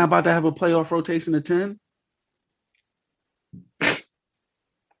 They're not about to have a playoff rotation of 10.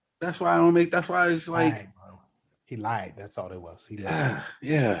 That's why I don't make. That's why it's like he lied. That's all it was. He lied.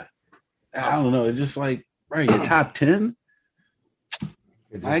 Yeah. I don't know. It's just like your top 10.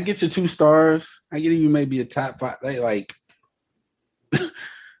 I get your 2 stars. I get you maybe a top 5. They like.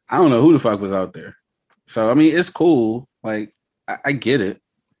 I don't know who the fuck was out there. So I mean, it's cool. Like I get it.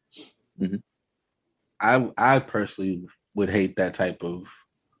 Mm-hmm. I personally would hate that type of,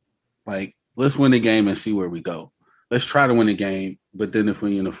 like, let's win the game and see where we go. Let's try to win the game, but then if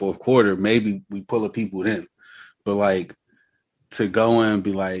we're in the fourth quarter, maybe we pull the people in. But like to go and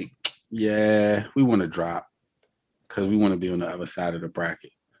be like, yeah, we want to drop because we want to be on the other side of the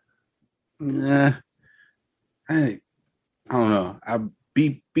bracket. Nah, I don't know. I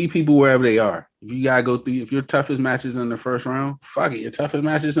beat people wherever they are. If you gotta go through, if your toughest matches in the first round, fuck it. Your toughest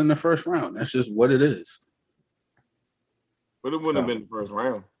matches in the first round. That's just what it is. But it wouldn't have been the first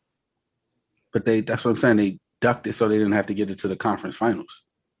round. But that's what I'm saying. They ducked it so they didn't have to get it to the conference finals.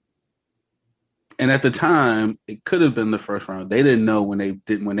 And at the time, it could have been the first round. They didn't know when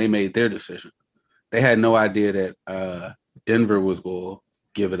they made their decision. They had no idea that Denver was going to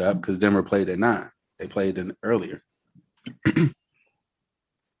give it up because Denver played at 9. They played in earlier.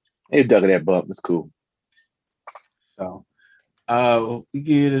 They dug that bump. It's cool. So, we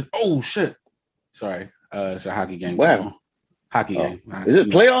get it. Oh shit! Sorry, it's a hockey game. Wow, hockey game. Is it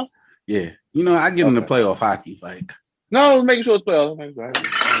playoffs? Yeah, I get into playoff hockey. Like, no, making sure it's playoffs.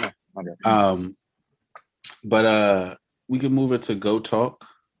 But we can move it to Go Talk.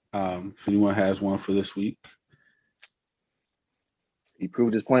 If anyone has one for this week, he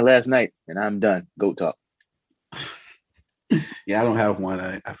proved his point last night, and I'm done. Go Talk. Yeah, I don't have one.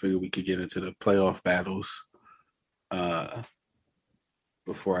 I figured we could get into the playoff battles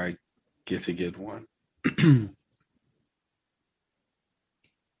before I get one.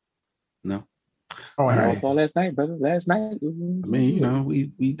 No. Oh, I saw last night, brother. Last night. I mean,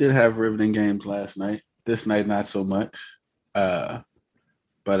 we did have riveting games last night. This night, not so much. But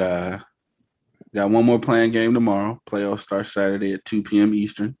got one more playing game tomorrow. Playoff starts Saturday at 2 p.m.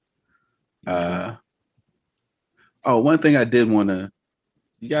 Eastern. One thing I did want to,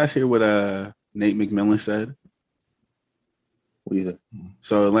 you guys hear what Nate McMillan said? What is it?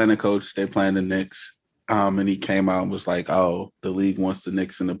 So Atlanta coach, they playing the Knicks, and he came out and was like, "Oh, the league wants the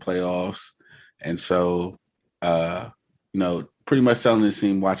Knicks in the playoffs," and so, pretty much telling the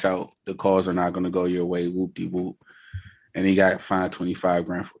team, "Watch out, the calls are not going to go your way." Whoop de whoop, and he got fined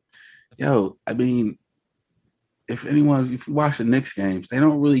 $25,000 for it. Yo, I mean, if you watch the Knicks games, they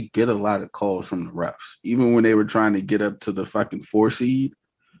don't really get a lot of calls from the refs. Even when they were trying to get up to the fucking 4 seed,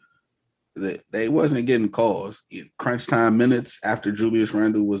 they wasn't getting calls. Crunch time minutes after Julius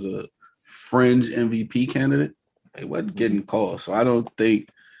Randle was a fringe MVP candidate, they wasn't getting calls. So I don't think,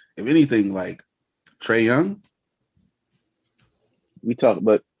 if anything, like Trae Young. We talk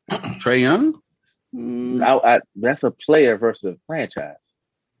about Trae Young? That's a player versus a franchise.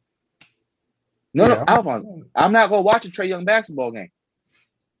 No, Alphonse, I'm not going to watch a Trae Young basketball game.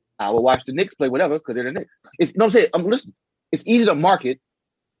 I will watch the Knicks play whatever because they're the Knicks. It's, you know what I'm saying? Listen, it's easy to market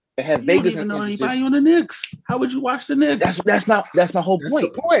have You Vegas don't even and know anybody on the Knicks. How would you watch the Knicks? That's my whole That's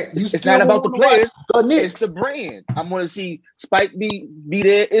point. the point. You It's still not about the wanna watch players. The Knicks. It's the brand. I'm going to see Spike be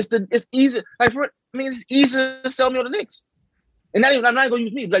there. It's easy. It's easy to sell me on the Knicks. And I'm not going to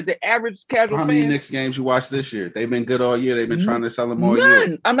use me. Like the average casual How fan. many Knicks games you watched this year? They've been good all year. They've been trying to sell them all None.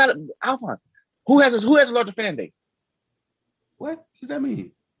 year. I'm not Alphonse. Who has a larger fan base? What does that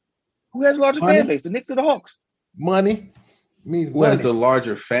mean? Who has a larger Money. fan base? The Knicks or the Hawks? Money means Who has money. the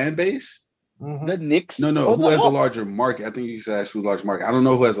larger fan base? Mhm. The Knicks. No. or Who has the Hawks? larger market? I think you should ask who's larger market. I don't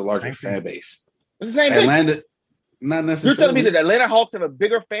know who has a larger fan base. It's the same thing. Atlanta, not necessarily. You're telling me that the Atlanta Hawks have a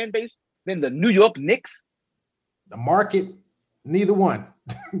bigger fan base than the New York Knicks? The market, neither one.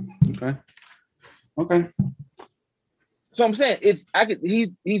 Okay. So I'm saying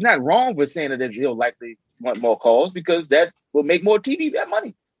he's not wrong for saying that he'll likely want more calls because that will make more TV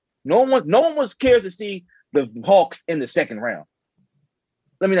money. No one cares to see the Hawks in the second round.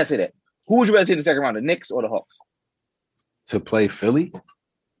 Let me not say that. Who would you rather see in the second round, the Knicks or the Hawks? To play Philly?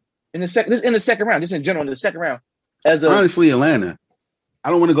 In the second round, just in general, in the second round. Honestly, Atlanta. I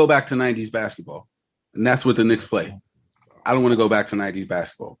don't want to go back to 90s basketball. And that's what the Knicks play. I don't want to go back to 90s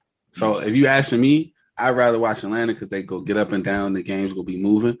basketball. So if you asking me, I'd rather watch Atlanta because they go get up and down. The games will be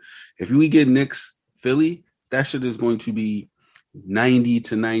moving. If we get Knicks Philly, that shit is going to be 90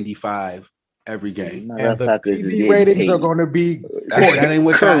 to 95 every game. And the TV ratings are going to be. That ain't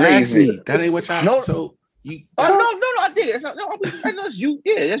what y'all asked me. That ain't what y'all. No. So you. No, I did it. That's not. No, I know it's you.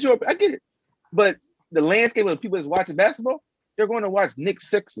 Yeah, that's your. I get it. But the landscape of people that's watching basketball, they're going to watch Knicks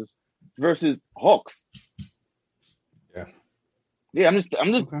Sixers versus Hawks. Yeah. I'm just.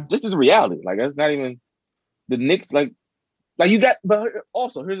 Okay. This is the reality. Like that's not even the Knicks. Like you got. But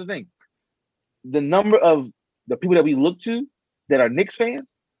also, here's the thing: the number of the people that we look to that are Knicks fans,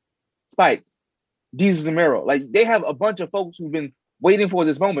 Spike, Jesus Zamero, like they have a bunch of folks who've been waiting for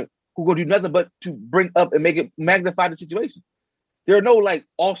this moment who gonna do nothing but to bring up and make it magnify the situation. There are no like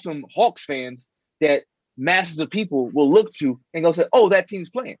awesome Hawks fans that masses of people will look to and go say, "Oh, that team's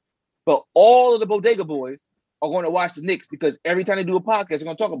playing." But all of the bodega boys are going to watch the Knicks because every time they do a podcast, they're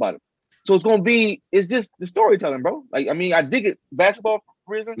going to talk about it. So it's just the storytelling, bro. Like, I mean, I dig it. Basketball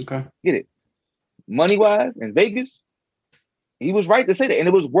reason, Okay. Get it. Money wise in Vegas, he was right to say that, and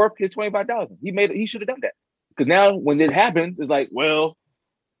it was worth his $25,000. He should have done that because now when it happens, it's like, well,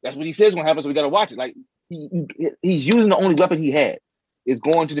 that's what he says is going to happen, so we got to watch it. Like he's using the only weapon he had is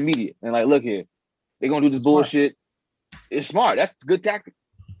going to the media and like, look here, they're going to do this bullshit. It's smart. That's good tactics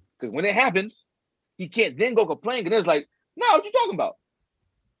because when it happens, he can't then go complain and it's like, no, what you talking about?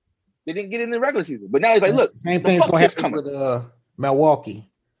 They didn't get in the regular season, but now he's like, look, same thing's going to happen with Milwaukee.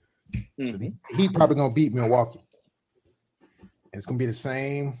 Mm-hmm. He probably going to beat Milwaukee. It's going to be the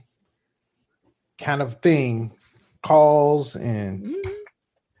same kind of thing. Calls and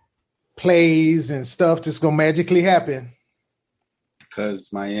plays and stuff just going to magically happen.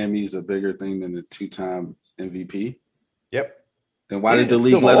 Because Miami's a bigger thing than the 2-time MVP. Yep. Then why did the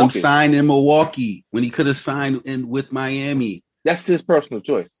league let him sign in Milwaukee when he could have signed in with Miami? That's his personal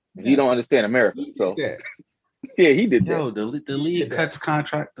choice. He don't understand America. So yeah, he did that. Yo, the league cuts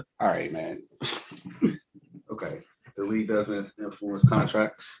contract. All right, man. Okay. The league doesn't influence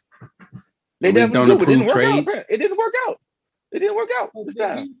contracts. They don't approve trades. It didn't work out. It didn't work out this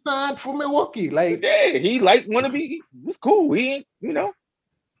time. He signed for Milwaukee. Like, yeah, he want to be. It's cool. He ain't,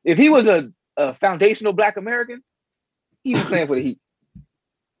 if he was a foundational Black American, he was playing for the Heat.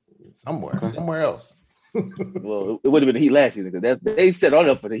 Somewhere else. Well, it would have been the Heat last season because they set all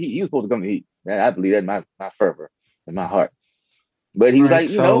up for the Heat. He was supposed to come to the Heat. I believe that in my fervor, in my heart. But he was like,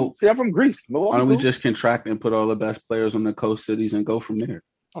 see, I'm from Greece. Why don't we just contract and put all the best players on the coast cities and go from there?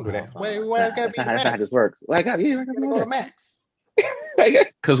 Don't do that. Why it gotta be that's not how this works. Like, I gotta go to Max.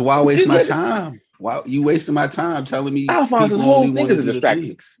 Because why waste my time? Why you wasting my time telling me Alphonse, people the whole only thing want is to a do the distraction.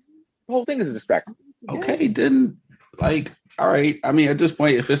 leagues? The whole thing is a distraction. Okay, then all right. I mean, at this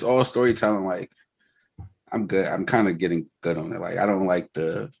point, if it's all storytelling, like I'm good. I'm kind of getting good on it. Like I don't like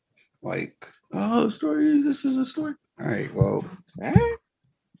the story. This is a story. All right. Well,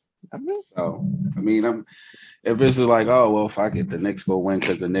 if this is like, oh well, if I get the Knicks go win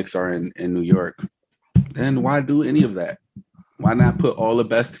because the Knicks are in New York, then why do any of that? Why not put all the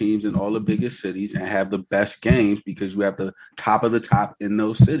best teams in all the biggest cities and have the best games because you have the top of the top in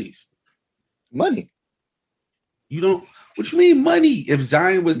those cities? Money. You don't. What you mean money? If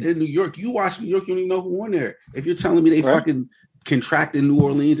Zion was in New York, you watch New York, you don't even know who on there. If you're telling me they fucking contract in New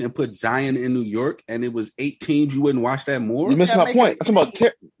Orleans and put Zion in New York and it was 8 teams, you wouldn't watch that more? You missed my point. I'm talking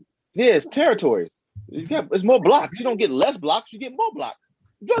about it's territories. It's more blocks. You don't get less blocks, you get more blocks.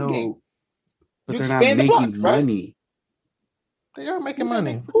 Drug game. But they're not making money. They are making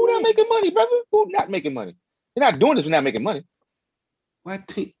money. Who not making money, brother? Who not making money? They're not doing this. We're not making money. What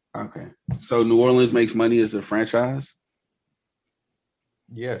team? Okay. So New Orleans makes money as a franchise?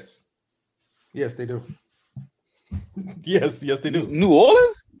 Yes. Yes, they do. yes, they do. New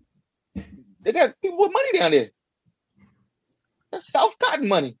Orleans? They got people with money down there. That's South Cotton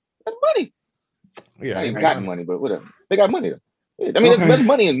money. That's money. Yeah, I ain't cotton money, but whatever. They got money though. I mean, there's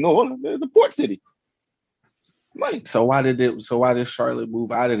money in New Orleans. It's a port city. Money. So why did Charlotte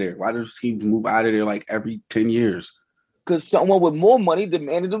move out of there? Why do teams move out of there like every 10 years? Because someone with more money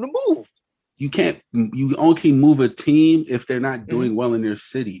demanded them to move. You only can move a team if they're not doing well in their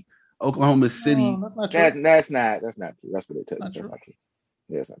city. Oklahoma City. No, that's not true. That's not true. That's what they tell you. That's not true.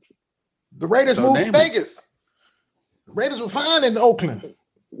 Yeah, that's not true. The Raiders moved to Vegas. The Raiders were fine in Oakland.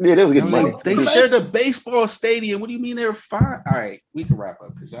 Yeah, they were getting money. They shared the baseball stadium. What do you mean they're fine? All right, we can wrap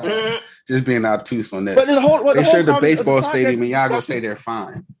up because y'all just being obtuse on this. But they shared the baseball stadium, and y'all gonna say they're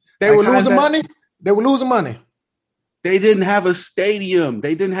fine. They were losing money. They were losing money. They didn't have a stadium.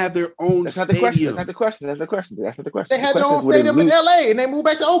 They didn't have their own stadium. That's not the question. They had their own stadium in LA and they moved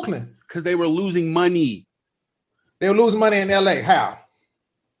back to Oakland. Because they were losing money. They were losing money in LA. How?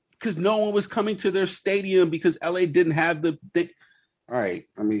 Because no one was coming to their stadium because LA didn't have the thing. All right.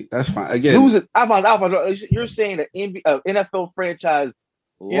 I mean, that's fine. Again, you're saying that NFL franchise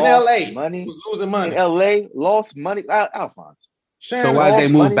in LA money was losing money. In LA lost money. Alphonse. So why did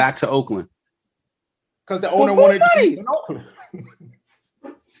they move back to Oakland? Because the owner wanted to be in Oakland.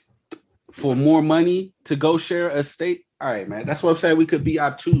 For more money to go share a state. All right, man. That's what I'm saying. We could be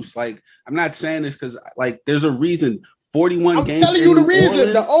obtuse. Like, I'm not saying this because, like, there's a reason. 41 games. I'm telling you the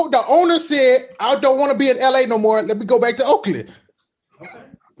reason. The owner said, I don't want to be in LA no more. Let me go back to Oakland. Okay.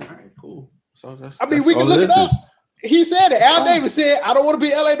 All right, cool. So we can look it up. He said it. Al Davis said, I don't want to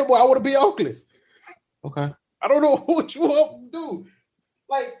be in LA no more. I want to be in Oakland. Okay. I don't know what you want to do.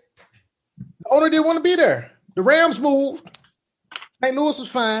 Like, the owner didn't want to be there. The Rams moved. St. Louis was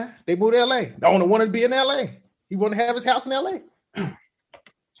fine. They moved to LA. The owner wanted to be in LA. He wanted to have his house in LA.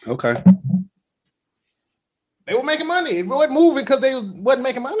 Okay. They were making money. It wasn't moving because they wasn't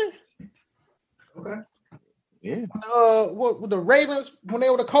making money. Okay. Yeah. What the Ravens when they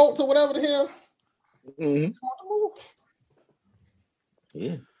were the Colts or whatever the hell? Mm-hmm.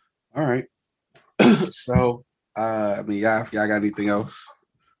 Yeah. All right. So, I mean, y'all got anything else?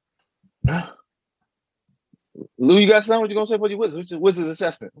 Lou, you got something? What you gonna say for your Wizards? What's your Wizards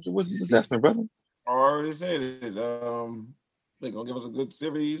assessment? What's your Wizards assessment, brother? I already said it. They're gonna give us a good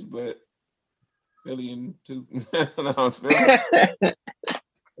series, but Philly and two. No, Philly.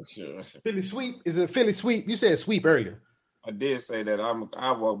 Sure. Philly sweep is a Philly sweep. You said sweep earlier. I did say that.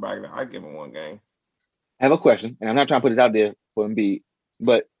 I walk back. I give him one game. I have a question, and I'm not trying to put this out there for Embiid,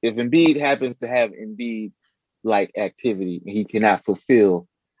 but if Embiid happens to have Embiid like activity, and he cannot fulfill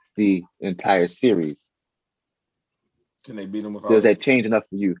the entire series, can they beat him without? Does that change enough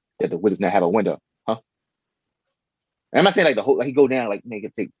for you that the Wizards not have a window? Huh? And I'm not saying like the whole like he go down like make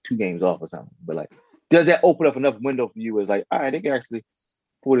it take 2 games off or something, but like does that open up enough window for you? As like all right, they can actually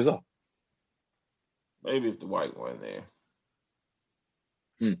pull this off. Maybe if the White won there.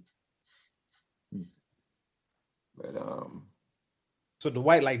 But so the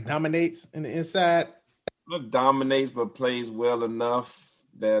White like dominates in the inside. Not dominates, but plays well enough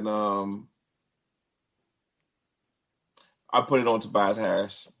that I put it on Tobias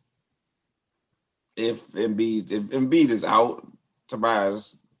Harris. If Embiid is out,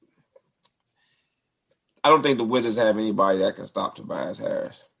 Tobias, I don't think the Wizards have anybody that can stop Tobias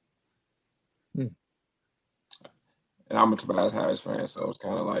Harris. And I'm a Tobias Harris fan, so it's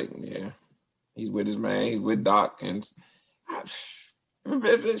kind of like, yeah, he's with his man, he's with Doc, and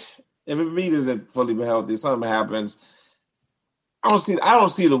if Embiid isn't fully healthy, something happens. I don't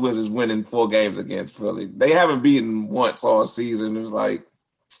see the Wizards winning 4 games against Philly. They haven't beaten once all season. It was like,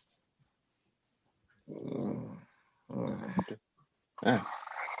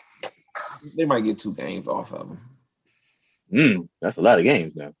 they might get 2 games off of them. That's a lot of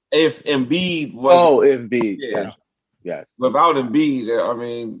games now. If Embiid was, Embiid, yeah. Without Embiid, I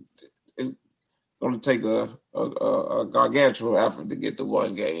mean, it's going to take a gargantuan effort to get to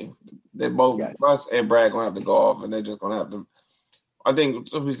 1 game. They're both Russ and Brad going to have to go off, and they're just going to have to. I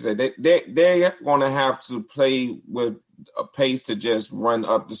think we said they're going to have to play with a pace to just run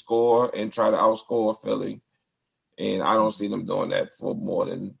up the score and try to outscore Philly, and I don't see them doing that for more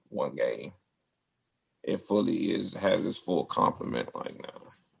than 1 game. If Philly has its full complement right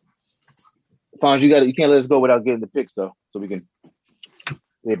now. Fonz, you can't let us go without getting the picks though, so we can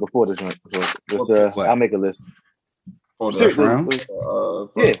say before this one. So I'll make a list for the first round.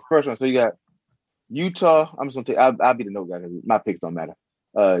 First one. So you got Utah. I'm just gonna take. I'll be the no guy because my picks don't matter.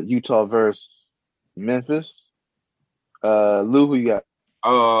 Utah versus Memphis. Lou, who you got?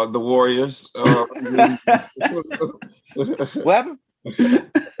 The Warriors. What happened?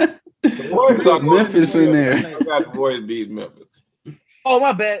 The Warriors Put Memphis in there. I got the Warriors beating Memphis. Oh,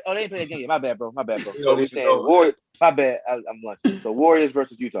 my bad. Oh, they ain't playing a game yet. My bad, bro. You So don't we need to saying know. Warriors. My bad. I'm lunching. So Warriors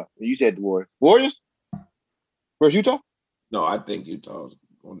versus Utah. You said the Warriors. Warriors versus Utah. No, I think Utah's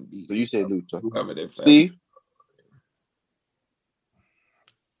going to beat. So you said Utah. Whoever they play. Steve.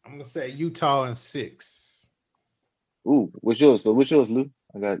 I'm gonna say Utah in 6. Ooh, what's yours? So what's yours, Lou?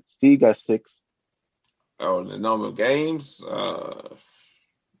 I got Steve got 6. Oh, the number of games.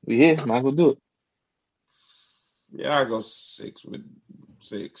 We here. Might as well do it. Yeah, I go 6 with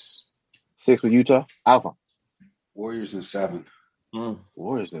 6. 6 with Utah. Alphonse. Warriors in 7.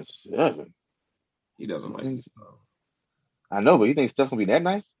 Warriors in 7. He doesn't like it. I know, but you think Steph's gonna be that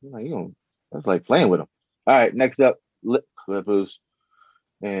nice? That's like playing with him. All right, next up, Clippers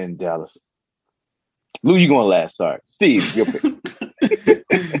and Dallas. Lou, you going last? Sorry, Steve, your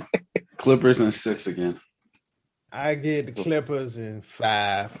pick. Clippers in 6 again. I get the Clippers in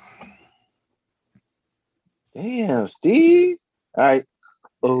 5. Damn, Steve. All right,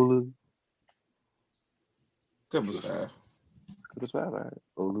 Olu. Clippers 5. Clippers 5. All right,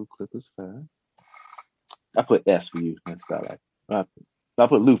 Olu. Clippers 5. I put S for you. That's not like. I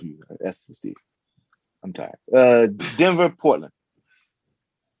put Lou for you. S for Steve. I'm tired. Denver, Portland.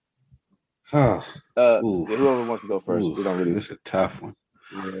 Whoever wants to go first. We don't really. This is a tough one.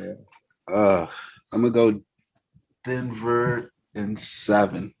 Yeah. I'm gonna go Denver in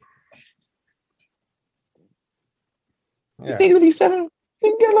 7. You think it'll be 7? You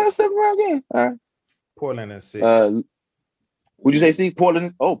can get like a 7-round game. All right. Portland in 6. Would you say Steve?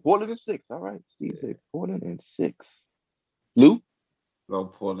 Portland? Oh, Portland in 6. All right. Steve said Portland in 6. Lou? Go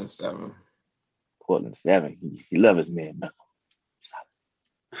Portland 7. Portland 7. He loves his man.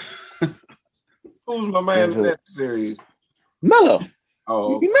 Who's my man in that series? Melo.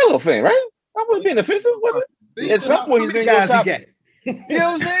 Oh, You Melo fan, right? I wasn't being offensive, was it? At some point, he's been your top. You know what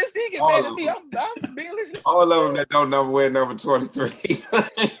I'm saying? Steve get mad at me. I'm being legit. all of them that don't wear number 23.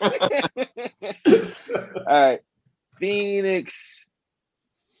 All right. Phoenix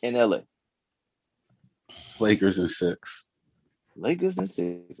and LA. Lakers in 6. Lakers in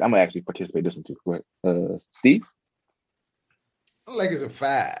 6. I'm gonna actually participate in this one too. Correct. Steve? Lakers in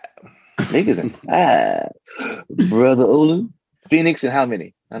 5. Lakers in 5. Brother Olu? Phoenix and how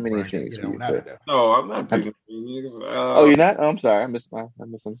many? How many in Phoenix? No, I'm not picking Phoenix. Oh, you're not? Oh, I'm sorry. I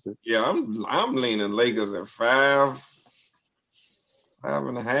misunderstood. Yeah, I'm leaning Lakers at 5,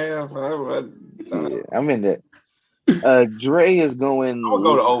 5.5. Yeah, I'm in that. Dre is going. I'm gonna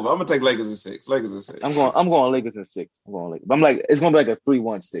go to over. I'm gonna take Lakers in 6. Lakers in 6. I'm going Lakers in 6. But I'm like, it's gonna be like a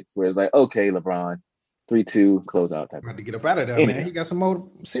 3-1-6, where it's like, okay, LeBron, 3-2, close out type. Got to get up out of there, man. He got some more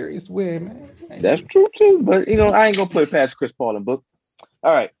series to win, man. That's true too. But I ain't gonna put it past Chris Paul and Book.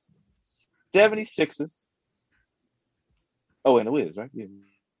 All right, 76ers. Oh, and the Wiz, right? Yeah.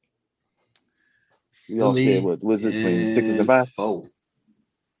 You all said what? Wizards between 6 and 5. 4.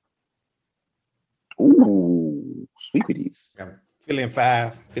 Ooh, sweepities. Feeling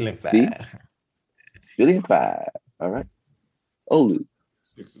 5. Feeling 5. See? Feeling 5. All right. Olu.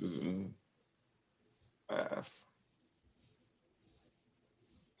 6 and 5.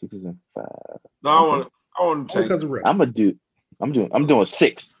 6 and 5. No, I want to change. I'm doing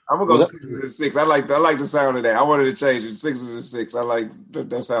 6. I'm gonna go 6 and 6. I like the sound of that. I wanted to change it. 6 and 6. I like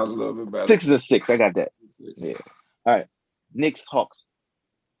that sounds a little bit better. 6 and 6. I got that. 6. Yeah. All right. Knicks, Hawks.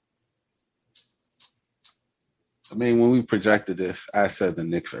 I mean, when we projected this, I said the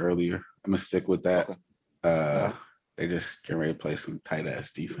Knicks earlier. I'm gonna stick with that. Okay. They just get ready to play some tight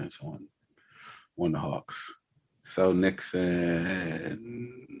ass defense on the Hawks. So Knicks and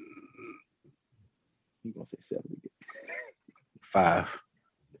You gonna say 7 again? 5.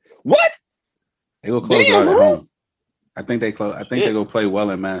 What? They will close out at home. I think they close. I think they go play well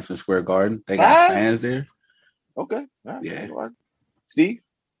in Madison Square Garden. They got fans there. Okay. All right. Yeah. Steve.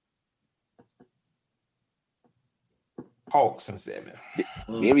 Hawks in 7.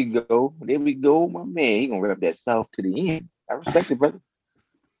 There we go. My man. He gonna rep that South to the end. I respect it, brother.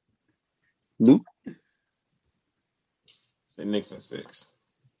 Luke. Say Knicks in 6.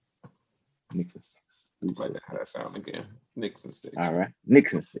 Knicks in 6. Like how that sound again. Knicks in 6. All right.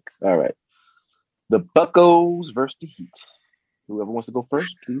 Knicks in 6. All right. The Buccos versus the Heat. Whoever wants to go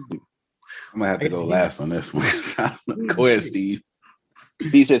first, please do. I'm gonna have to go last on this one. Go ahead, Steve.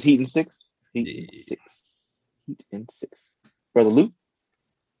 Steve says Heat in 6. Heat in 6. Heat in 6. Brother Luke.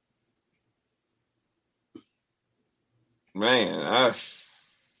 Man,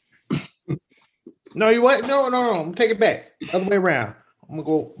 No, you what? No. I'm gonna take it back. Other way around. I'm gonna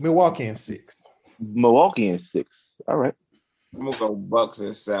go Milwaukee in 6. Milwaukee in 6. All right. I'm gonna go Bucks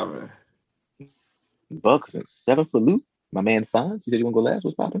in 7. Bucks in 7 for Luke. My man Fonz. You said you want to go last?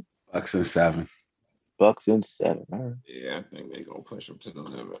 What's popping? Bucks in 7. Bucks in 7. All right. Yeah, I think they're gonna push them to the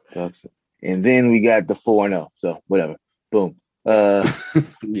limit. Bucks. And then we got the 4-0. So whatever. Boom. Yeah.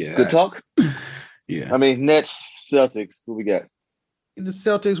 Good talk. Yeah. I mean, Nets, Celtics. Who we got? The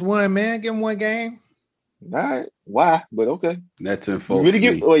Celtics won, man. Give them one game. All right. Why? But okay. Nets and You folks.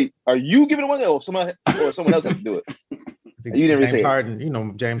 really wait, are you giving it one or someone else has to do it? I think You didn't James say it.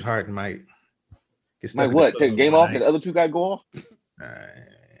 Harden. James Harden might get stuck. Like what? Take a game off and the other two guys go off? All right.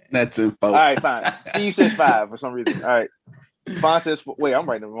 Nets and All folks. right, fine. Steve says 5 for some reason. All right. Fon says, wait, I'm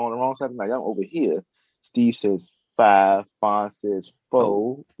writing on the wrong side. Like, I'm over here. Steve says 5. Fon says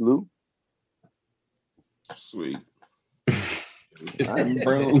 4. Lou? Sweet.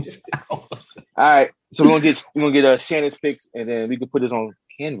 Bros. All right. So we're gonna get Shannon's picks, and then we can put this on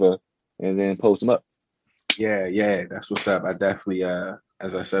Canva and then post them up. Yeah, that's what's up. I definitely,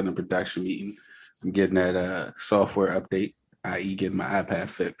 as I said in the production meeting, I'm getting that software update, i.e., getting my iPad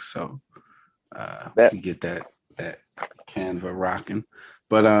fixed. So we get that Canva rocking.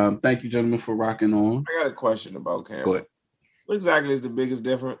 But thank you, gentlemen, for rocking on. I got a question about Canva. Go ahead. What exactly is the biggest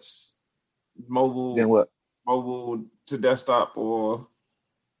difference? Mobile, Then what? mobile to desktop, or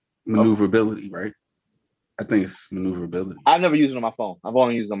Maneuverability, right? I think it's maneuverability. I've never used it on my phone. I've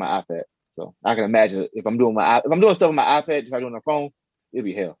only used it on my iPad. So I can imagine if I'm doing stuff on my iPad, if I do it on the phone, it'd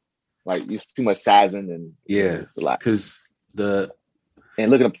be hell. Like it's too much sizing and it's a lot. Because and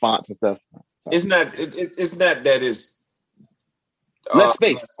looking up fonts and stuff. it's not that it's Less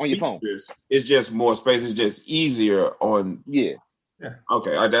space on your phone. It's just more space. It's just easier on. Yeah.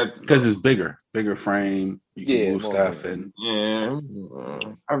 Okay. Because it's bigger frame. You can move stuff space. and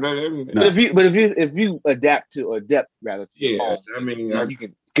But if you adapt to your phone, I mean, you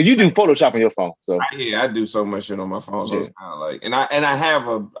can, because you do Photoshop on your phone. So I do so much shit on my phone, so it's kind of like, and I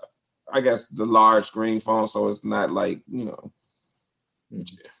have I guess the large screen phone, so it's not like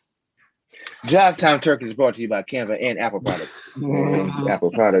Job Time Turkey is brought to you by Canva and Apple products.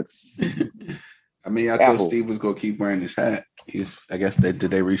 Apple products. I mean, I thought Steve was gonna keep wearing his hat. I guess did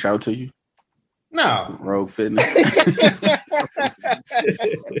they reach out to you? No. Rogue Fitness.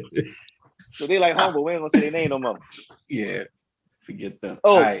 So they like humble. We ain't gonna say their name no more. Yeah. Forget them.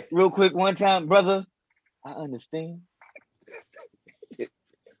 Oh, right. Real quick, one time, brother. I understand.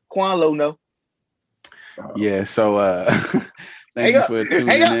 Quan Lo, no. Yeah, so thank you for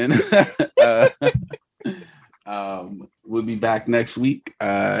tuning in. We'll be back next week.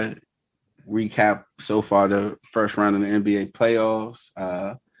 Recap so far the first round of the NBA playoffs.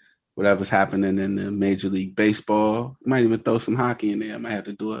 Whatever's happening in the Major League Baseball. Might even throw some hockey in there. I might have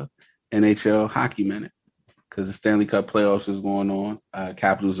to do a NHL hockey minute because the Stanley Cup playoffs is going on.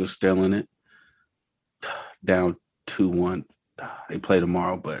 Capitals are still in it. Down 2-1. They play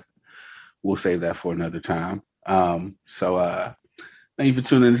tomorrow, but we'll save that for another time. So thank you for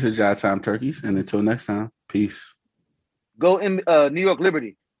tuning into Job Time Turkeys. And until next time, peace. Go in New York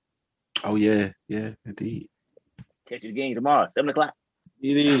Liberty. Oh, yeah, indeed. Catch you the game tomorrow, 7:00.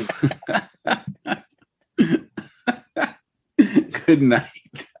 it is. Good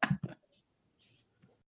night.